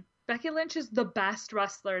 man? Becky Lynch is the best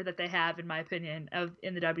wrestler that they have, in my opinion, of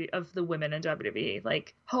the women in WWE.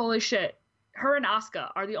 Like, holy shit. Her and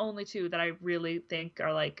Asuka are the only two that I really think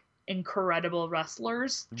are, like, incredible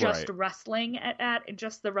wrestlers. Just Right. wrestling at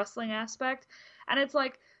just the wrestling aspect. And it's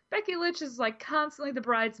like, Becky Lynch is, like, constantly the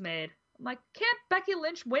bridesmaid. I'm like, can't Becky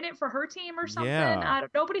Lynch win it for her team or something? Yeah.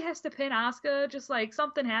 Nobody has to pin Asuka. Just like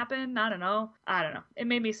something happened. I don't know. It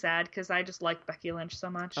made me sad because I just like Becky Lynch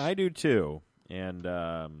so much. I do too. And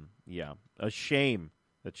yeah, a shame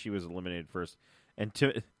that she was eliminated first. And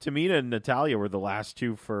Tamina and Natalya were the last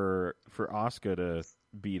two for Asuka to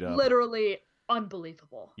beat up. Literally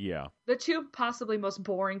unbelievable. Yeah. The two possibly most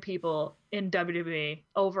boring people in WWE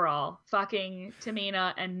overall. Fucking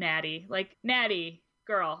Tamina and Natty. Like, Natty,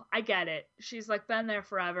 girl, I get it. She's like been there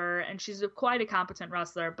forever and she's quite a competent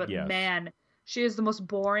wrestler, but Yes. man, she is the most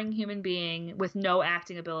boring human being with no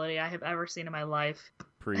acting ability I have ever seen in my life.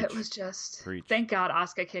 Preach. It was just, Preach. thank God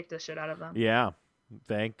Asuka kicked the shit out of them. Yeah.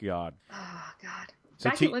 Thank God. Oh, God. So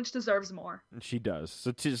Becky Lynch deserves more. She does.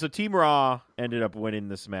 So Team Raw ended up winning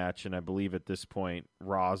this match, and I believe at this point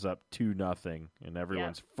Raw's up 2-0, and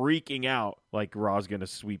everyone's freaking out like Raw's going to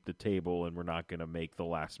sweep the table, and we're not going to make the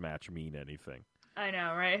last match mean anything. I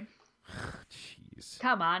know, right? Jeez.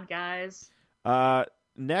 Come on, guys.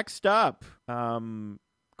 Next up,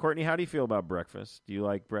 Courtney, how do you feel about breakfast? Do you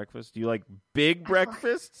like breakfast? Do you like big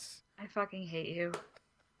breakfasts? I fucking hate you.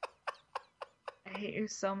 I hate you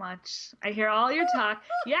so much. I hear all your talk.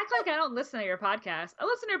 You act like I don't listen to your podcast. I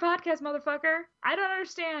listen to your podcast, motherfucker. I don't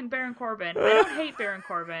understand Baron Corbin. I don't hate Baron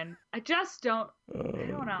Corbin. I just don't. I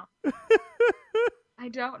don't know. I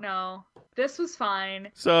don't know. This was fine.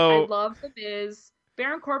 So I love The Miz.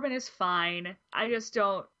 Baron Corbin is fine. I just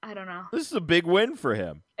don't. I don't know. this is a big win for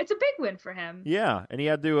him. It's a big win for him. Yeah, and he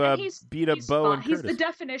had to And he's- beat up he's Bo fine. and Curtis. He's the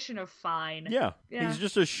definition of fine. Yeah, Yeah. he's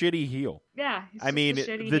just a shitty heel. Yeah. he's I just mean, a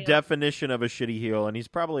shitty the heel. definition of a shitty heel, and he's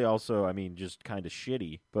probably also, I mean, just kind of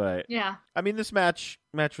shitty. But Yeah. I mean, this match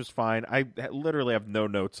was fine. I literally have no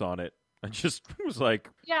notes on it. I just was like,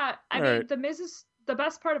 Yeah. I All mean, right. The Miz's. The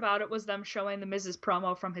best part about it was them showing the Miz's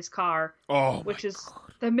promo from his car, oh, which my is God.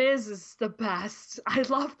 the Miz is the best. I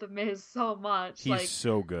love the Miz so much. He's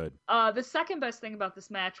so good. The second best thing about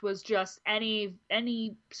this match was just any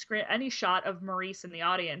screen, any shot of Maurice in the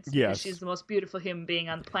audience. Because Yes. she's the most beautiful human being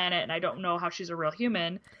on the planet, and I don't know how she's a real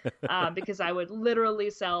human, because I would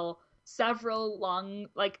literally sell several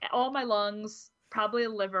all my lungs, probably a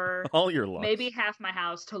liver, All your luck. maybe half my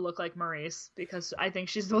house to look like Maurice, because I think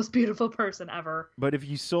she's the most beautiful person ever. But if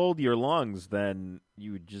you sold your lungs, then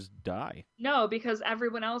you would just die. No, because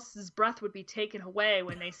everyone else's breath would be taken away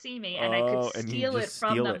when they see me, and I Oh, could and you steal it just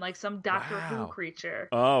from steal them it. like some Doctor Wow. Who creature.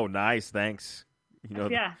 Oh, nice. Thanks. You know,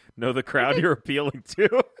 Yeah. know the crowd you're appealing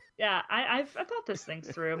to. Yeah, I thought this thing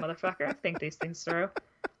through, motherfucker. I think these things through.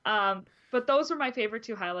 But those were my favorite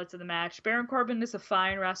two highlights of the match. Baron Corbin is a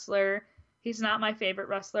fine wrestler. He's not my favorite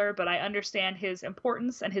wrestler, but I understand his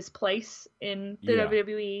importance and his place in the Yeah.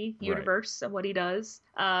 WWE universe and what he does.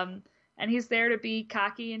 And he's there to be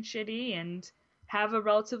cocky and shitty and have a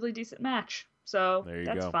relatively decent match. So There you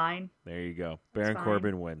that's go. fine. There you go. Baron fine.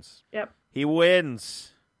 Corbin wins. Yep. He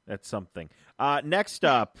wins. That's something. Next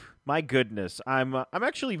up, my goodness, I'm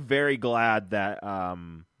actually very glad that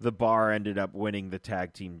the Bar ended up winning the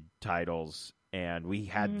tag team titles, and we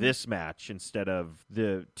had this match instead of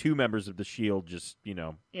the two members of the Shield just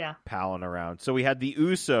Yeah. palling around. So we had the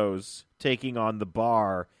Usos taking on the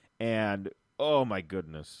Bar, and oh my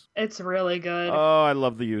goodness, It's really good. oh I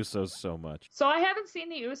love the Usos so much. So I haven't seen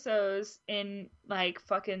the Usos in like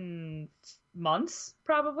fucking months,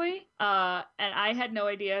 probably. And I had no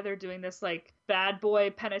idea they're doing this like bad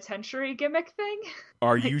boy penitentiary gimmick thing.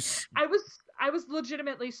 Are Like, you? I was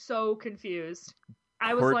legitimately so confused.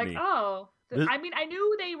 I was Courtney. like, oh. This- I mean, I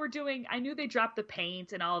knew they dropped the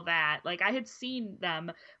paint and all of that. Like, I had seen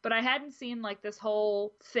them, but I hadn't seen like this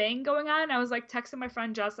whole thing going on. I was like texting my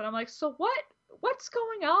friend Justin. I'm like, so what what's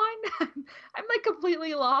going on? I'm like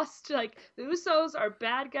completely lost. Like the Usos are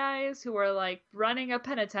bad guys who are like running a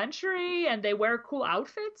penitentiary and they wear cool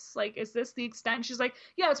outfits. Like, is this the extent? She's like,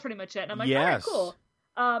 yeah, that's pretty much it. And I'm like, all right, Yes. cool.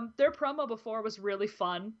 Their promo before was really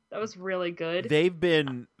fun. That was really good. They've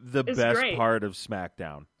been the It's best great. part of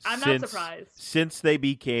SmackDown. I'm not surprised. Since they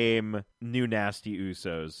became New Nasty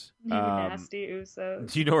Usos. New nasty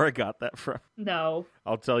Usos. Do you know where I got that from? No.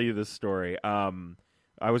 I'll tell you this story.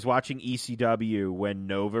 I was watching ECW when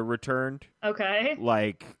Nova returned. Okay.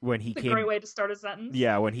 Like when he It's a came. great way to start a sentence.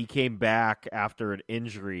 Yeah, when he came back after an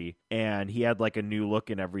injury and he had like a new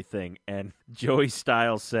look and everything, and Joey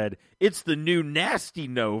Styles said, "It's the new Nasty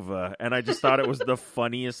Nova," and I just thought it was the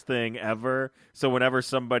funniest thing ever. So whenever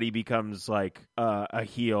somebody becomes like a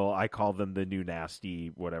heel, I call them the new Nasty,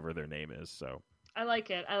 whatever their name is. So I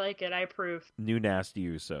like it. I approve. New Nasty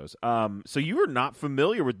Usos. So you were not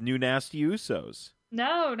familiar with New Nasty Usos?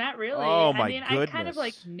 No, not really. Oh, my I mean, I kind of goodness.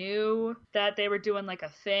 like knew that they were doing like a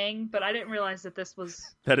thing, but I didn't realize that this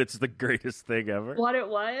was That it's the greatest thing ever. what it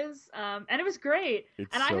was. And it was great.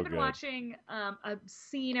 It's And I so have been good. watching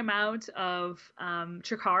obscene amount of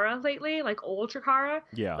Chikara lately, like old Chikara.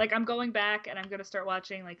 Yeah. Like I'm going back and I'm gonna start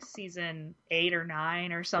watching like season 8 or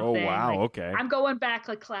 9 or Oh something. wow. Like, Okay. I'm going back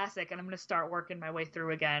like classic and I'm gonna start working my way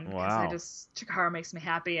through again. 'Cause Wow. Chikara makes me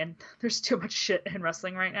happy and there's too much shit in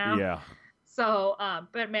wrestling right now. Yeah. So,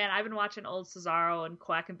 but man, I've been watching old Cesaro and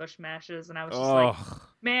Quackenbush matches, and I was just like, Oh.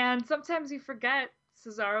 man, sometimes you forget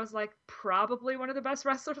Cesaro's like probably one of the best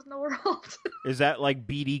wrestlers in the world. Is that like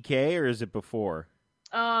BDK or is it before?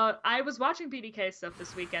 I was watching BDK stuff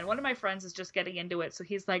this weekend. One of my friends is just getting into it, so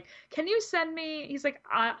he's like, "Can you send me?" He's like,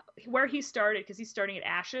 where he started because he's starting at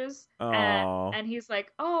Ashes, Oh. and he's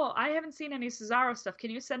like, "Oh, I haven't seen any Cesaro stuff.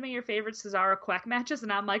 Can you send me your favorite Cesaro Quack matches?"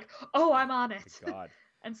 And I'm like, "Oh, I'm on it." God.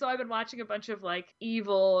 And so I've been watching a bunch of like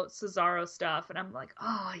evil Cesaro stuff, and I'm like,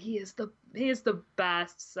 oh, he is the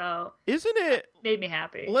best. So Isn't it? made me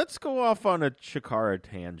happy. Let's go off on a Chikara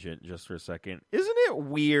tangent just for a second. Isn't it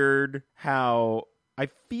weird how I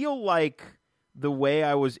feel like the way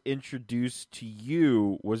I was introduced to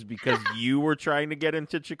you was because you were trying to get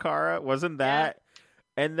into Chikara? Wasn't that?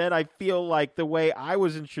 And then I feel like the way I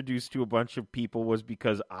was introduced to a bunch of people was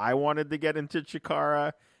because I wanted to get into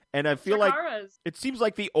Chikara. And I feel like Chikara's. it seems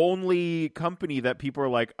like the only company that people are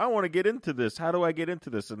like, I want to get into this. How do I get into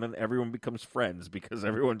this? And then everyone becomes friends because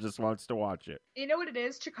everyone just wants to watch it. You know what it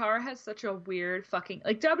is? Chikara has such a weird fucking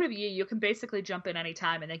like WWE. You can basically jump in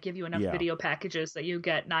anytime, and they give you enough Yeah. video packages that you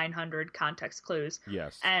get 900 context clues.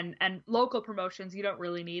 Yes. And local promotions, you don't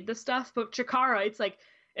really need the stuff. But Chikara, it's like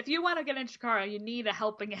if you want to get into Chikara, you need a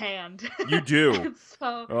helping hand. You do. And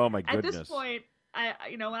so Oh my at goodness. this point,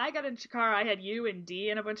 when I got in Chikara, I had you and D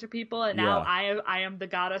and a bunch of people, and now I am the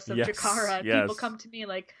goddess of Yes, Chikara. yes. People come to me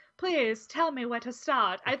like, please tell me where to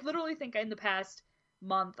start. I literally think in the past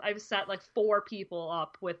month I've set like 4 people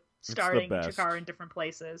up with the starting best. Chikara in different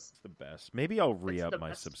places. It's the best. Maybe I'll re-up the my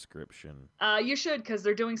best. subscription. You should, because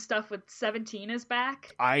they're doing stuff with 17 is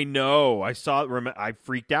back. I know. I saw it. I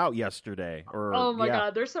freaked out yesterday. Oh my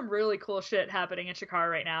god, there's some really cool shit happening in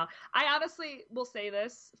Chikara right now. I honestly will say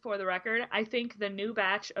this for the record. I think the new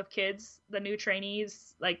batch of kids, the new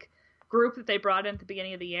trainees, like group that they brought in at the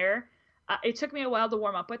beginning of the year, it took me a while to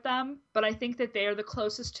warm up with them, but I think that they are the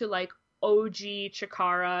closest to like OG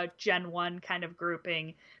Chikara Gen 1 kind of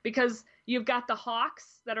grouping, because you've got the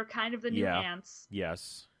Hawks that are kind of the new ants.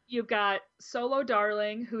 Yes. You've got Solo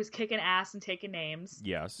Darling, who's kicking ass and taking names.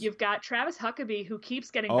 Yes. You've got Travis Huckabee, who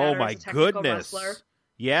keeps getting Oh better my as a technical goodness. wrestler.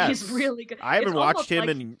 Yes. He's really good. I haven't It's watched almost him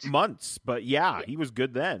like in months, but yeah, he was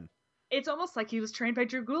good then. It's almost like he was trained by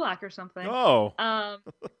Drew Gulak or something. Oh.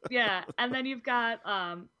 Yeah. And then you've got,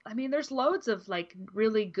 there's loads of like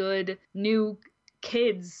really good new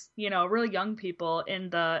kids, really young people in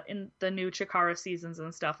the new Chikara seasons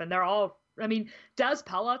and stuff. And they're all, Des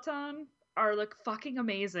Peloton are like fucking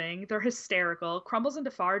amazing. They're hysterical. Crumbles and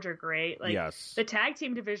Defarge are great. Like Yes. the tag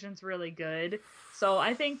team division's really good. So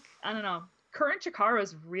I think, I don't know, current Chikara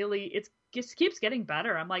is really, it just keeps getting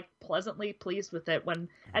better. I'm like pleasantly pleased with it. When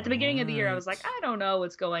at the beginning of the year I was like, I don't know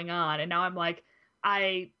what's going on, and now I'm like,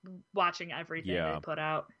 watching everything they put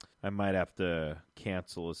out. I might have to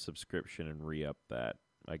cancel a subscription and re-up that.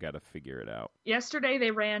 I got to figure it out. Yesterday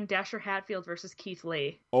they ran Dasher Hatfield versus Keith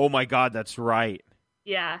Lee. Oh my god, that's right.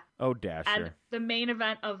 Yeah. Oh, Dasher. And the main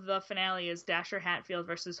event of the finale is Dasher Hatfield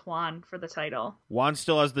versus Juan for the title. Juan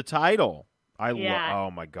still has the title. Yeah.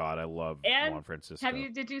 Oh my god, I love And Juan Francisco.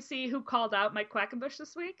 did you see who called out Mike Quackenbush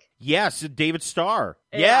this week? Yes, David Starr.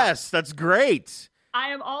 Yeah. Yes, that's great. I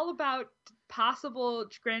am all about possible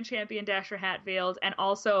grand champion Dasher Hatfield, and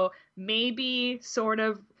also maybe sort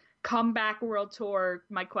of comeback world tour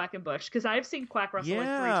Mike Quackenbush, because I've seen Quack wrestle like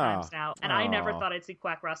 3 times now, and I never thought I'd see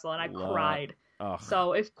Quack wrestle, and I cried. Ugh.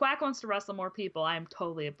 So if Quack wants to wrestle more people, I am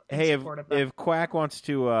totally in Hey, support of that. if Quack wants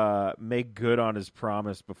to make good on his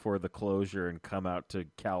promise before the closure and come out to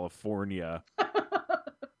California,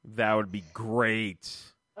 that would be great.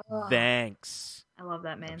 Thanks. I love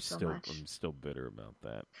that man so much. I'm still bitter about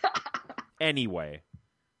that. Anyway,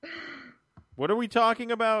 what are we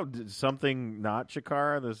talking about? Something not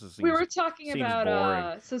Chikara? We were talking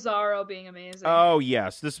about Cesaro being amazing. Oh,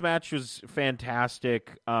 yes. This match was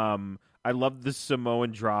fantastic. I loved the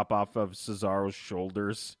Samoan drop off of Cesaro's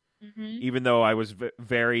shoulders, even though I was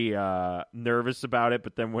very nervous about it.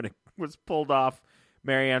 But then when it was pulled off,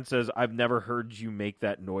 Marianne says, "I've never heard you make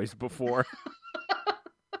that noise before."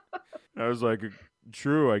 I was like,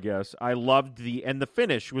 true, I guess. I loved the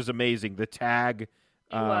finish was amazing. The tag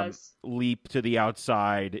leap to the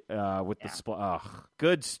outside with the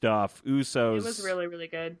good stuff. Usos. It was really, really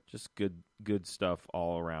good. Just good stuff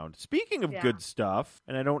all around. Speaking of good stuff,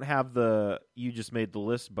 and I don't have the you just made the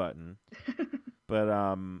list button,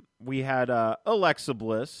 but we had Alexa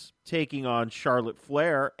Bliss taking on Charlotte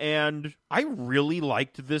Flair, and I really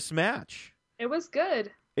liked this match. It was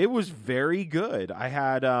good. It was very good. I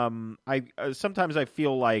had sometimes I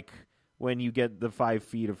feel like when you get the 5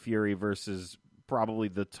 feet of Fury versus probably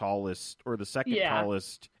the tallest or the second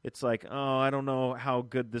tallest, it's like, oh, I don't know how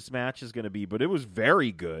good this match is going to be, but it was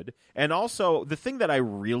very good. And also, the thing that I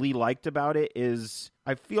really liked about it is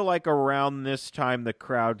I feel like around this time the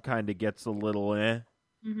crowd kind of gets a little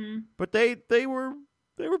but they were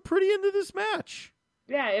pretty into this match.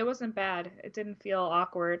 Yeah, it wasn't bad. It didn't feel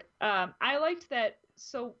awkward. I liked that.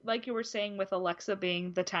 So, like you were saying, with Alexa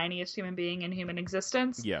being the tiniest human being in human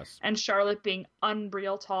existence, yes, and Charlotte being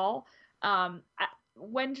unreal tall.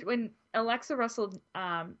 When Alexa wrestled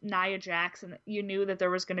Nia Jax, you knew that there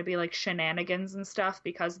was going to be like shenanigans and stuff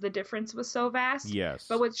because the difference was so vast. Yes,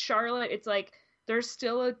 but with Charlotte, it's like there's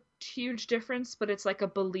still a huge difference, but it's like a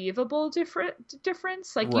believable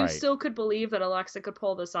difference. Like you still could believe that Alexa could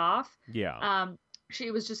pull this off. Yeah. She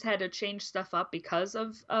just had to change stuff up because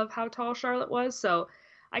of how tall Charlotte was. So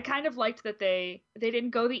I kind of liked that they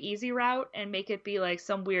didn't go the easy route and make it be like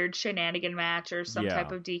some weird shenanigan match or some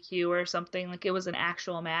type of DQ or something. Like it was an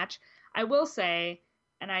actual match. I will say,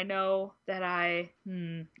 and I know that I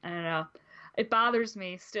don't know, it bothers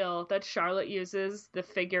me still that Charlotte uses the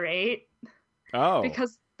figure 8. Oh.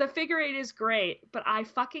 Because the figure 8 is great, but I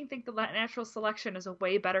fucking think the natural selection is a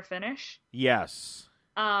way better finish. Yes.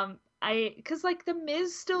 Because like the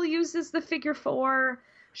Miz still uses the figure 4,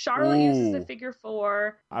 Charlotte uses the figure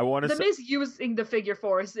 4. The Miz using the figure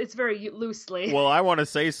 4 it's very loosely. Well, I want to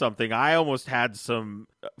say something. I almost had some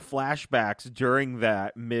flashbacks during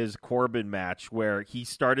that Miz Corbin match where he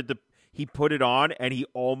put it on and he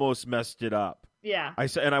almost messed it up. Yeah.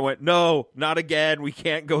 I went, no, not again. We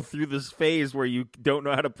can't go through this phase where you don't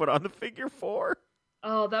know how to put on the figure 4.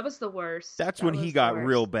 Oh, that was the worst. That's when he got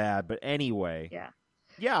real bad. But anyway. Yeah.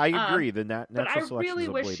 Yeah, I agree. The natural selection. But I really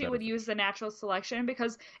wish she would use the natural selection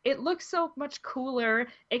because it looks so much cooler.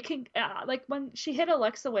 It can like when she hit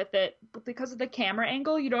Alexa with it, because of the camera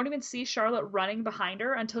angle, you don't even see Charlotte running behind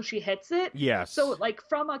her until she hits it. Yes. So like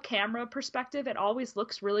from a camera perspective, it always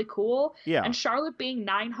looks really cool. Yeah. And Charlotte being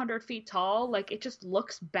 900 feet tall, like it just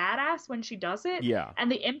looks badass when she does it. Yeah.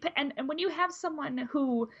 And the impact, and when you have someone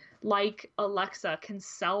who like Alexa can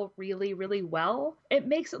sell really, really well, it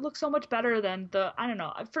makes it look so much better than I don't know.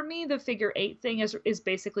 For me, the figure 8 thing is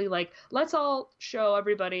basically like, let's all show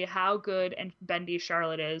everybody how good and bendy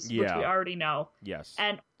Charlotte is, which we already know. Yes.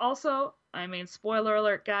 And also, I mean, spoiler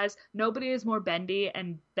alert, guys, nobody is more bendy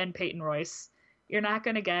than Peyton Royce. You're not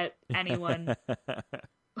going to get anyone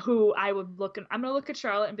who I'm going to look at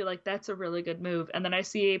Charlotte and be like, that's a really good move. And then I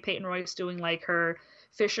see Peyton Royce doing like her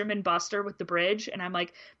Fisherman Buster with the bridge, and I'm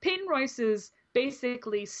like, Peyton Royce is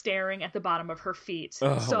basically staring at the bottom of her feet.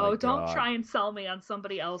 So don't try and sell me on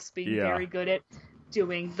somebody else being very good at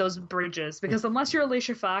doing those bridges, because unless you're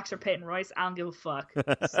Alicia Fox or Peyton Royce, I don't give a fuck.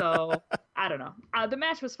 So I don't know. The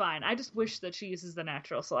match was fine. I just wish that she uses the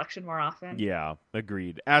natural selection more often. Yeah,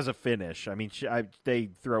 agreed. As a finish, I mean, they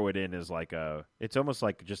throw it in as like it's almost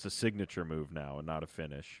like just a signature move now and not a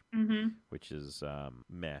finish, which is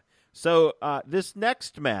meh. So this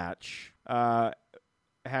next match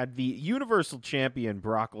had the Universal Champion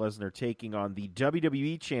Brock Lesnar taking on the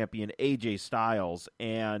WWE Champion AJ Styles.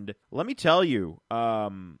 And let me tell you,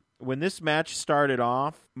 when this match started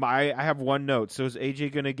off, I have one note. So is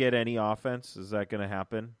AJ going to get any offense? Is that going to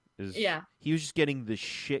happen? Yeah. He was just getting the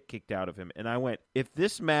shit kicked out of him. And I went, if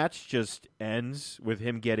this match just ends with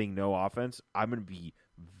him getting no offense, I'm going to be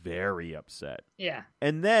very upset. Yeah.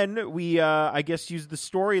 And then we, I guess, used the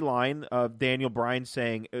storyline of Daniel Bryan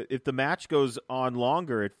saying if the match goes on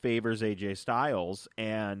longer, it favors AJ Styles.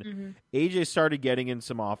 And AJ started getting in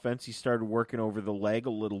some offense. He started working over the leg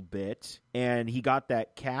a little bit. And he got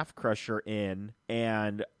that calf crusher in.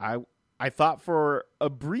 And I thought for a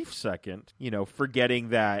brief second, forgetting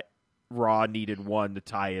that Raw needed one to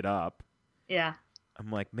tie it up. Yeah. I'm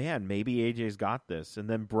like, man, maybe AJ's got this. And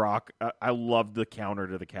then Brock, I loved the counter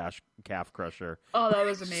to the calf crusher. Oh, that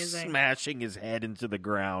was amazing. Smashing his head into the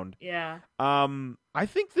ground. Yeah. I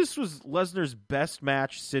think this was Lesnar's best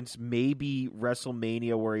match since maybe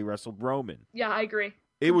WrestleMania where he wrestled Roman. Yeah, I agree.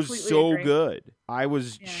 It was Completely so agree. good. I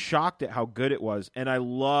was shocked at how good it was. And I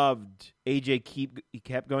loved AJ he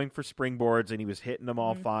kept going for springboards and he was hitting them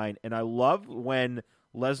all fine. And I loved when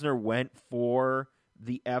Lesnar went for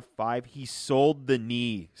the F5, he sold the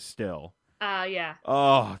knee still. Yeah.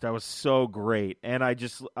 Oh, that was so great. And I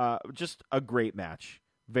just a great match.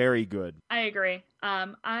 Very good. I agree.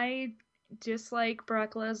 I dislike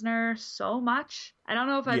Brock Lesnar so much. I don't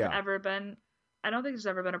know if I don't think there's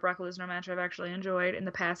ever been a Brock Lesnar match I've actually enjoyed in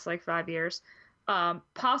the past 5 years.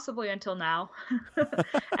 Possibly until now. And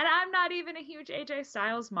I'm not even a huge AJ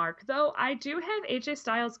Styles mark, though I do have AJ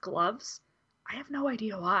Styles gloves. I have no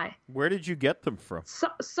idea why. Where did you get them from?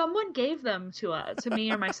 Someone gave them to me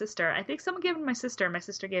or my sister. I think someone gave them to my sister, and my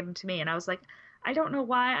sister gave them to me. And I was like, I don't know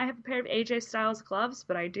why I have a pair of AJ Styles gloves,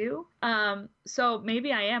 but I do. So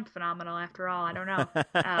maybe I am phenomenal after all. I don't know.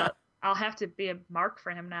 I'll have to be a mark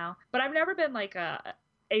for him now. But I've never been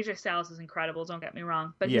AJ Styles is incredible, don't get me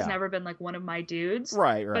wrong. But he's never been one of my dudes.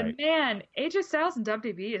 Right. But man, AJ Styles in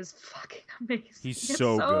WWE is fucking amazing. He's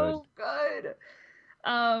so good.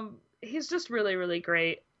 He's just really, really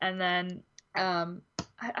great. And then,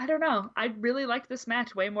 I don't know. I really liked this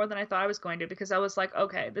match way more than I thought I was going to, because I was like,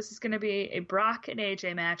 okay, this is going to be a Brock and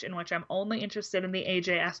AJ match in which I'm only interested in the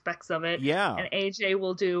AJ aspects of it. Yeah. And AJ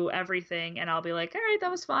will do everything, and I'll be like, all right, that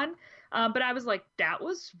was fun. But I was like, that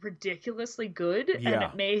was ridiculously good.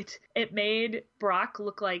 Yeah. And it made Brock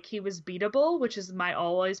look like he was beatable, which is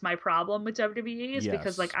always my problem with WWE, is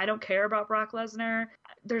because I don't care about Brock Lesnar.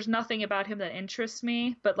 There's nothing about him that interests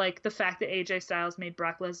me, but the fact that AJ Styles made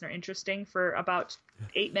Brock Lesnar interesting for about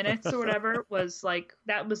 8 minutes or whatever was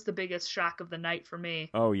that was the biggest shock of the night for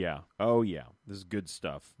me. Oh yeah. This is good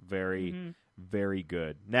stuff. Very very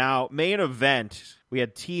good. Now, main event, we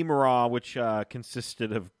had Team Raw, which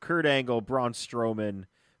consisted of Kurt Angle, Braun Strowman,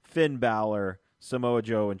 Finn Balor, Samoa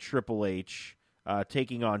Joe, and Triple H,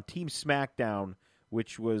 taking on Team SmackDown,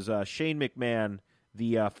 which was Shane McMahon,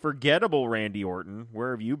 the forgettable Randy Orton.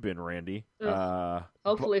 Where have you been, Randy?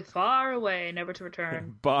 Hopefully far away, never to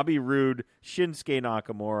return. Bobby Roode, Shinsuke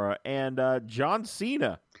Nakamura, and John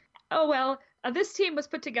Cena. Oh, well, this team was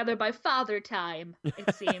put together by Father Time,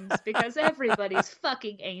 it seems, because everybody's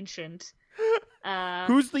fucking ancient.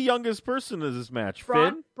 Who's the youngest person in this match?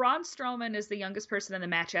 Finn? Braun Strowman is the youngest person in the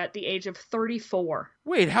match at the age of 34.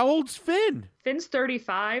 Wait, how old's Finn? Finn's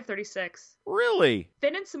 35, 36. Really?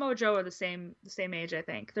 Finn and Samoa Joe are the same age, I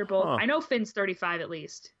think. They're both. I know Finn's 35 at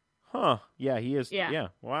least. Huh. Yeah, he is. Yeah.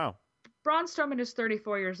 Wow. Braun Strowman is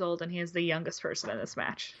 34 years old, and he is the youngest person in this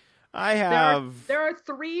match. There are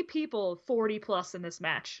 3 people 40 plus in this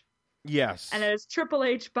match. Yes. And it's Triple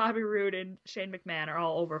H, Bobby Roode, and Shane McMahon are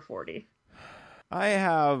all over 40.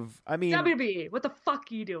 WWE, what the fuck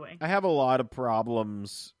are you doing? I have a lot of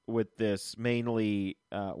problems with this, mainly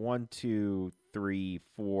 1, 2, 3,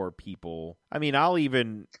 4 people. I mean, I'll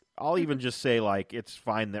even just say it's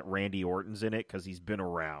fine that Randy Orton's in it because he's been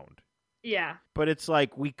around. Yeah. But it's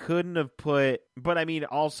we couldn't have put... But, I mean,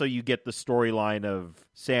 also you get the storyline of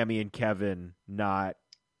Sami and Kevin not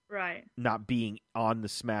being on the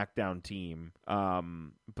SmackDown team.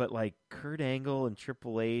 But, Kurt Angle and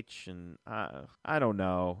Triple H and... I don't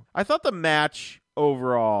know. I thought the match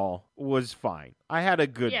overall was fine. I had a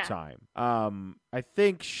good time. I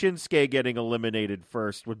think Shinsuke getting eliminated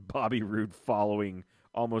first with Bobby Roode following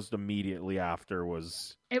almost immediately after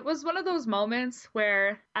was... It was one of those moments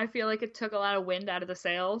where I feel like it took a lot of wind out of the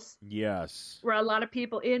sails. Yes. Where a lot of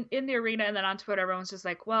people in the arena and then on Twitter, everyone's just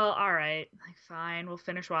well, all right, fine, we'll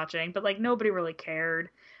finish watching. But nobody really cared.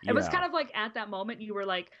 It was kind of at that moment you were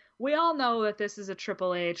we all know that this is a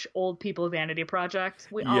Triple H old people vanity project.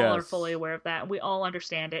 We all are fully aware of that. We all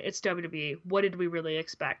understand it. It's WWE. What did we really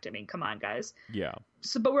expect? I mean, come on, guys. Yeah.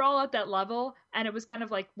 So, but we're all at that level, and it was kind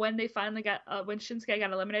of when they finally got when Shinsuke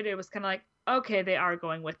got eliminated, it was kind of okay, they are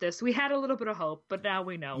going with this. We had a little bit of hope, but now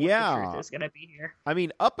we know what the truth is going to be here. I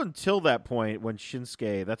mean, up until that point, when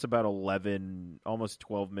Shinsuke, that's about 11, almost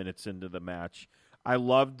 12 minutes into the match, I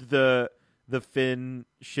loved the the Finn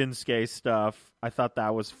Shinsuke stuff. I thought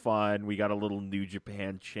that was fun. We got a little New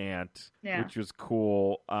Japan chant, which was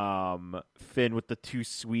cool. Finn with the too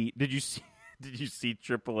sweet. Did you see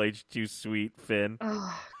Triple H too sweet, Finn?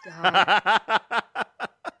 Oh God.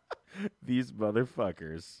 These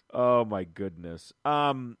motherfuckers. Oh my goodness.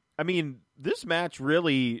 I mean, this match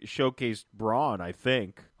really showcased Braun, I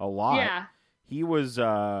think, a lot. Yeah. He was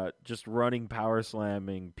just running, power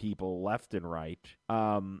slamming people left and right.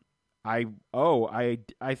 I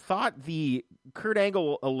thought the Kurt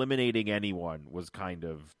Angle eliminating anyone was kind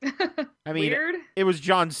of, I mean, weird. It was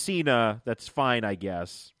John Cena. That's fine, I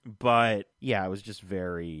guess. But yeah, it was just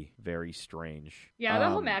very, very strange. Yeah, the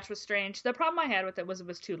whole match was strange. The problem I had with it was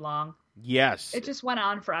too long. Yes. It just went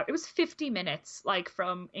on forever. It was 50 minutes, like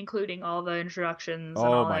from including all the introductions and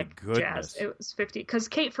oh all my that goodness. jazz. It was 50 because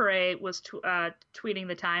Kate Ferret was tweeting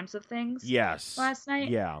the times of things. Yes. Last night.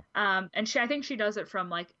 Yeah. And I think she does it from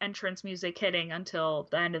like entrance music hitting until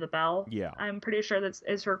the end of the bell. Yeah. I'm pretty sure that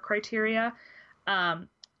is her criteria.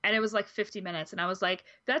 And it was like 50 minutes, and I was like,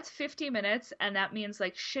 that's 50 minutes, and that means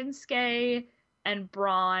like Shinsuke and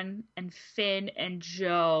Braun and Finn and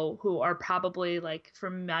Joe, who are probably, like, for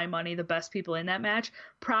my money, the best people in that match,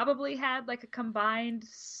 probably had like a combined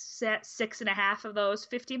 6.5 of those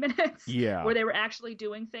 50 minutes. Yeah. Where they were actually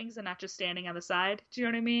doing things and not just standing on the side. Do you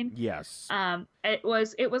know what I mean? Yes. It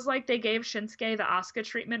was like they gave Shinsuke the Asuka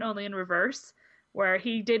treatment, only in reverse, where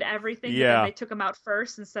he did everything, but then they took him out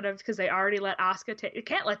first instead of, because they already let Asuka take. You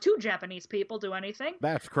can't let two Japanese people do anything.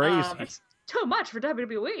 That's crazy. It's too much for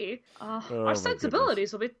WWE. Our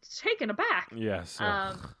sensibilities will be taken aback. Yes.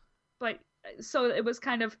 But so it was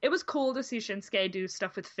cool to see Shinsuke do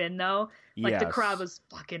stuff with Finn, though. Like, the crowd was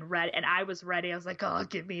fucking ready, and I was ready. I was like, oh,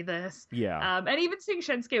 give me this. Yeah. And even seeing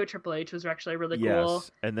Shinsuke with Triple H was actually really cool.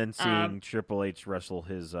 Yes, and then seeing Triple H wrestle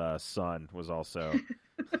his son was also...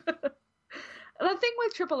 The thing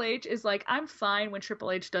with Triple H is, like, I'm fine when Triple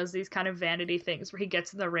H does these kind of vanity things where he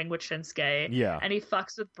gets in the ring with Shinsuke. Yeah. And he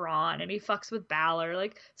fucks with Braun and he fucks with Balor.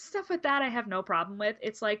 Like, stuff with that I have no problem with.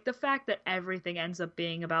 It's, like, the fact that everything ends up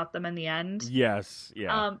being about them in the end. Yes,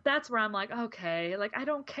 yeah. That's where I'm like, okay, like, I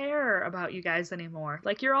don't care about you guys anymore.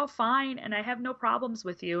 Like, you're all fine and I have no problems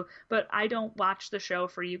with you, but I don't watch the show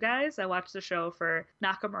for you guys. I watch the show for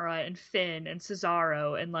Nakamura and Finn and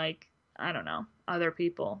Cesaro and, like, I don't know, other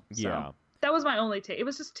people. So. Yeah. That was my only take. It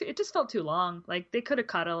was just it just felt too long. Like, they could have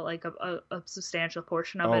cut a substantial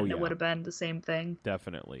portion of it, and it would have been the same thing.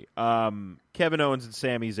 Definitely. Kevin Owens and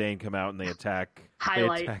Sami Zayn come out and they attack.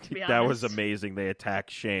 Highlight, to be honest. That was amazing. They attack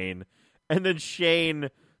Shane, and then Shane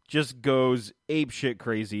just goes apeshit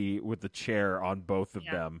crazy with the chair on both of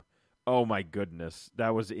them. Oh my goodness,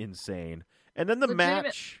 that was insane. And then the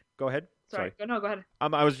match. Go ahead. Sorry. No, go ahead.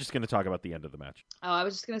 I was just going to talk about the end of the match. Oh, I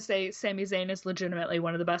was just going to say Sami Zayn is legitimately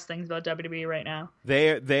one of the best things about WWE right now.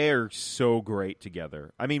 They are so great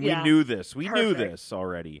together. I mean, we knew this. We knew this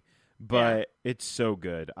already. But it's so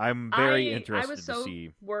good. I'm very interested to see. I was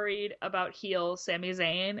so worried about heel Sami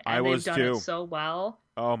Zayn, and they've done it so well.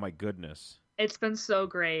 Oh, my goodness. It's been so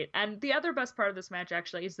great. And the other best part of this match,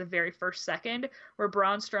 actually, is the very first second where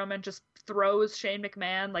Braun Strowman just throws Shane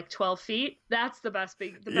McMahon like 12 feet. That's the best.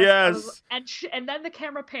 Yes. And then the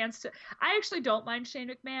camera pans to... I actually don't mind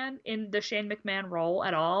Shane McMahon in the Shane McMahon role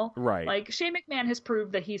at all. Right. Like, Shane McMahon has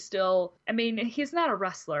proved that he's still... I mean, he's not a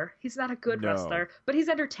wrestler. He's not a good wrestler. But he's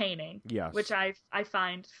entertaining. Yes. Which I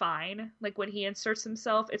find fine. Like, when he inserts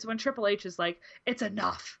himself, it's when Triple H is like, it's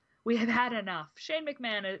enough. We have had enough. Shane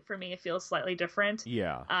McMahon, for me, it feels slightly different.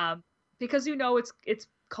 Yeah. Because it's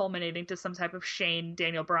culminating to some type of Shane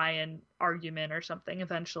Daniel Bryan argument or something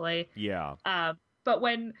eventually. Yeah. But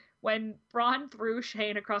when Braun threw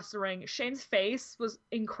Shane across the ring, Shane's face was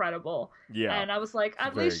incredible. Yeah. And I was like,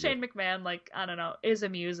 at least Shane McMahon, like, I don't know, is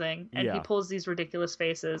amusing. And he pulls these ridiculous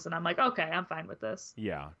faces, and I'm like, okay, I'm fine with this.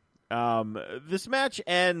 Yeah. This match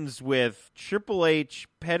ends with Triple H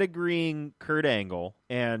pedigreeing Kurt Angle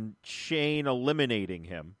and Shane eliminating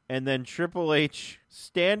him. And then Triple H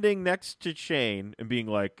standing next to Shane and being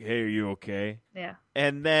like, hey, are you okay? Yeah.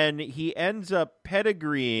 And then he ends up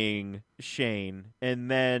pedigreeing Shane and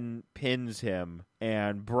then pins him.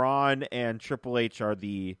 And Braun and Triple H are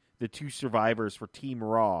the two survivors for Team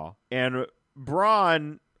Raw. And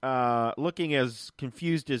Braun, looking as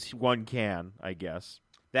confused as one can, I guess.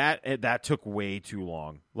 That took way too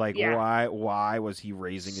long. Like, why was he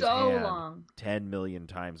raising his hand long. 10 million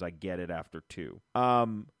times? I get it after 2.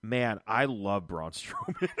 Man, I love Braun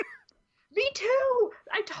Strowman. Me too.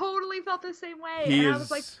 I totally felt the same way. I was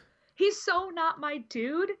like, he's so not my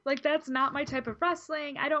dude. Like, that's not my type of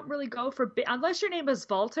wrestling. I don't really go for unless your name is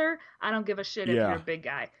Walter. I don't give a shit if you're a big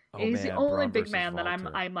guy. Oh, he's man, the only Braun big versus man that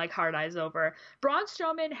Walter. I'm like hard eyes over. Braun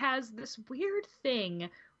Strowman has this weird thing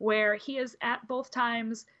where he is at both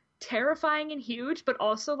times terrifying and huge, but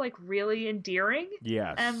also like really endearing.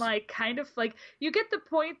 Yes. And like kind of like you get the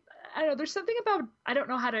point. I don't know. There's something about I don't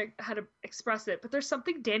know how to express it, but there's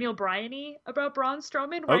something Daniel Bryan-y about Braun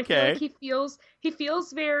Strowman where I feel like he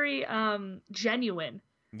feels very genuine.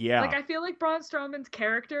 Yeah. Like I feel like Braun Strowman's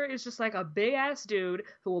character is just like a big ass dude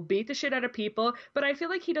who will beat the shit out of people, but I feel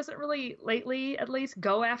like he doesn't really lately at least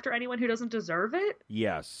go after anyone who doesn't deserve it.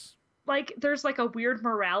 Yes. Like there's like a weird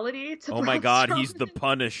morality to Oh Braun my God, Strowman. he's the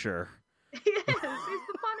Punisher. He is. He's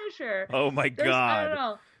the Punisher. Oh my I God. don't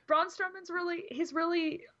know. Braun Strowman's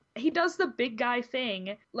he does the big guy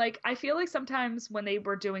thing. Like, I feel like sometimes when they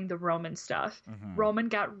were doing the Roman stuff, Roman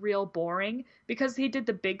got real boring because he did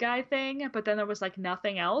the big guy thing, but then there was like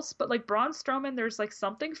nothing else. But like Braun Strowman, there's like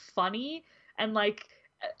something funny and like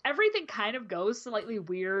everything kind of goes slightly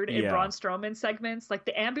weird in Braun Strowman segments. Like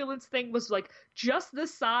the ambulance thing was like just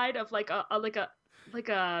this side of like a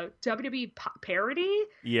WWE parody.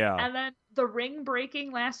 Yeah. And then the ring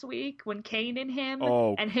breaking last week when Kane and him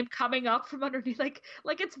and him coming up from underneath, like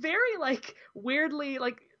it's very like weirdly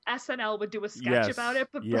like SNL would do a sketch about it,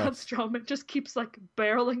 but Braun Strowman just keeps like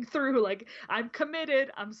barreling through. Like, I'm committed.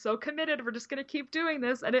 I'm so committed. We're just gonna keep doing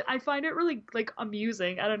this, and I find it really like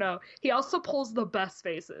amusing. I don't know. He also pulls the best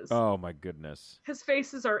faces. Oh my goodness. His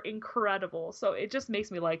faces are incredible, so it just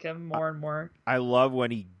makes me like him more and more. I love when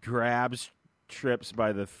he grabs Trips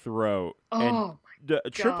by the throat. Oh.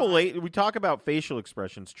 Triple H, we talk about facial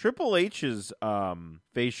expressions. Triple H's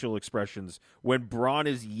facial expressions when Braun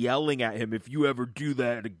is yelling at him, if you ever do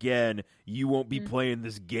that again, you won't be playing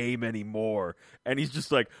this game anymore. And he's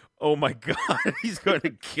just like, oh my God, he's going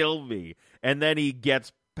to kill me. And then he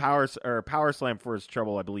gets power slam for his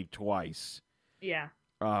trouble, I believe, twice. Yeah.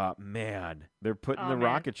 Man, they're putting the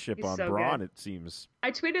rocket ship He's on so Braun, good. it seems.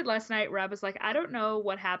 I tweeted last night where I was like, I don't know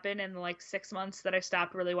what happened in the like 6 months that I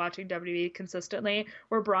stopped really watching WWE consistently,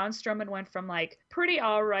 where Braun Strowman went from like pretty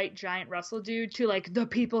all right giant wrestle dude to like the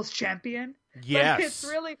people's champion. Yes. Like, it's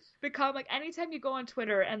really become like anytime you go on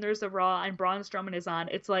Twitter and there's a Raw and Braun Strowman is on,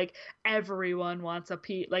 it's like everyone wants a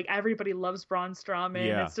Pete. Like everybody loves Braun Strowman.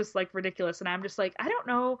 Yeah. It's just like ridiculous. And I'm just like, I don't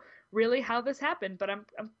know really how this happened, but I'm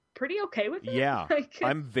pretty okay with it. Yeah, like,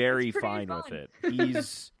 I'm very it's pretty fine fun. with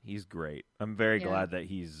it. He's great. I'm very glad that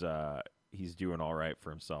he's doing all right for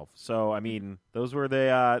himself. So, I mean, those were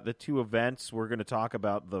the two events. We're going to talk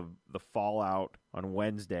about the fallout on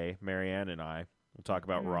Wednesday, Marianne and I. We'll talk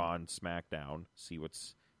about Raw and SmackDown, see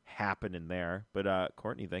what's happening there. But,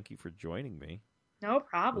 Courtney, thank you for joining me. No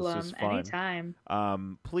problem. This is fun.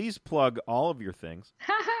 Anytime. Please plug all of your things.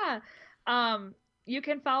 You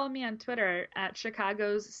can follow me on Twitter at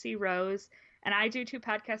Chicago's C Rose, and I do 2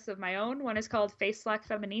 podcasts of my own. One is called Face Lock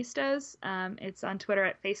Feministas. It's on Twitter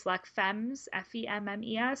at Face Lock Femmes,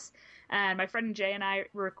 FEMMES. And my friend Jay and I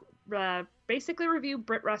basically review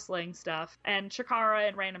Brit wrestling stuff and Chikara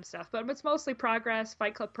and random stuff, but it's mostly Progress,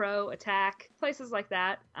 Fight Club Pro, Attack, places like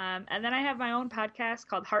that. And then I have my own podcast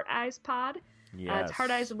called Heart Eyes Pod. Yes. It's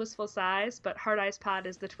Heart Eyes and Wistful Sighs, but Heart Eyes Pod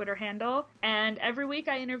is the Twitter handle. And every week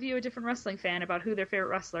I interview a different wrestling fan about who their favorite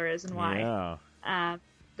wrestler is and why. Yeah.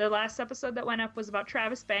 The last episode that went up was about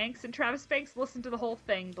Travis Banks, and Travis Banks listened to the whole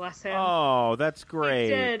thing, bless him. Oh, that's great. He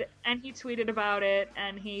did, and he tweeted about it,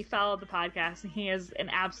 and he followed the podcast, and he is an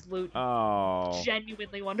absolute,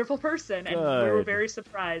 genuinely wonderful person, and we were very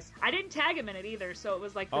surprised. I didn't tag him in it either, so it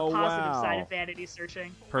was like the positive side of vanity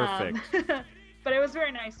searching. Perfect. But it was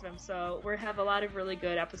very nice of him, so we have a lot of really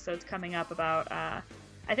good episodes coming up about, I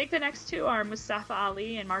think the next 2 are Mustafa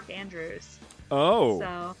Ali and Mark Andrews. Oh,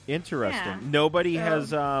 so, interesting. yeah. Nobody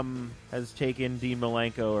has taken Dean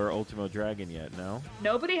Malenko or Ultimo Dragon yet, no?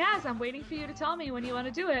 Nobody has. I'm waiting for you to tell me when you want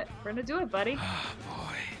to do it. We're going to do it, buddy. Oh,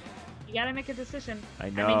 boy. You got to make a decision. I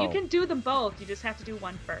know. I mean, you can do them both. You just have to do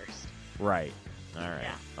one first. Right. All right.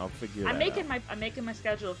 Yeah. I'll figure I'm that out. I'm making my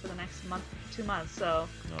schedule for the next 2 months, so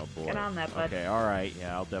get on that, bud. Okay, all right.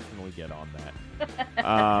 Yeah, I'll definitely get on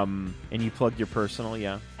that. And you plugged your personal,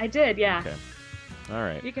 yeah? I did, yeah. Okay. All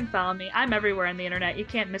right. You can follow me. I'm everywhere on the internet. You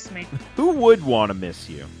can't miss me. Who would want to miss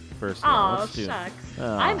you? First of all, Oh, let's do it. shucks.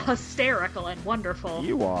 Oh. I'm hysterical and wonderful.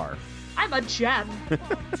 You are. I'm a gem.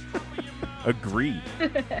 Agreed.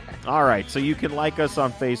 All right, so you can like us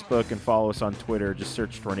on Facebook and follow us on Twitter. Just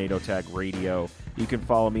search Tornado Tag Radio. You can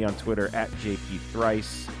follow me on Twitter at JP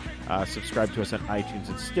Thrice. Subscribe to us on iTunes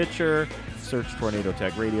and Stitcher. Search Tornado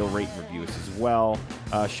Tag Radio. Rate and review us as well.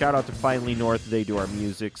 Shout out to Finally North. They do our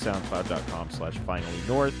music.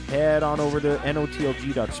 SoundCloud.com/FinallyNorth. Head on over to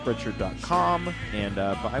notlg.spreadshirt.com and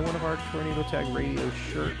buy one of our Tornado Tag Radio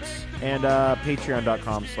shirts. And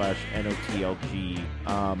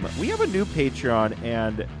Patreon.com/NOTLG. We have a new Patreon,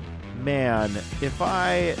 and man, if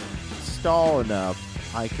I stall enough,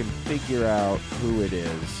 I can figure out who it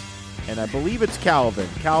is. And I believe it's Calvin.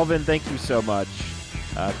 Calvin, thank you so much.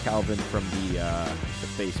 Calvin from the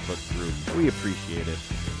Facebook group. We appreciate it.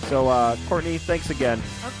 So, Courtney, thanks again.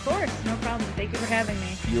 Of course, no problem. Thank you for having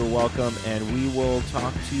me. You're welcome, and we will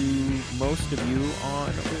talk to most of you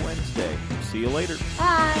on Wednesday. See you later.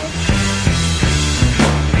 Bye.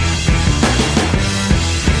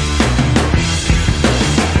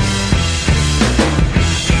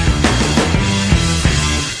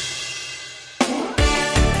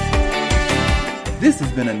 This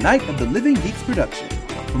has been a Night of the Living Geeks production.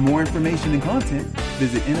 For more information and content,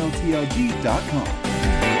 visit NOTLG.com.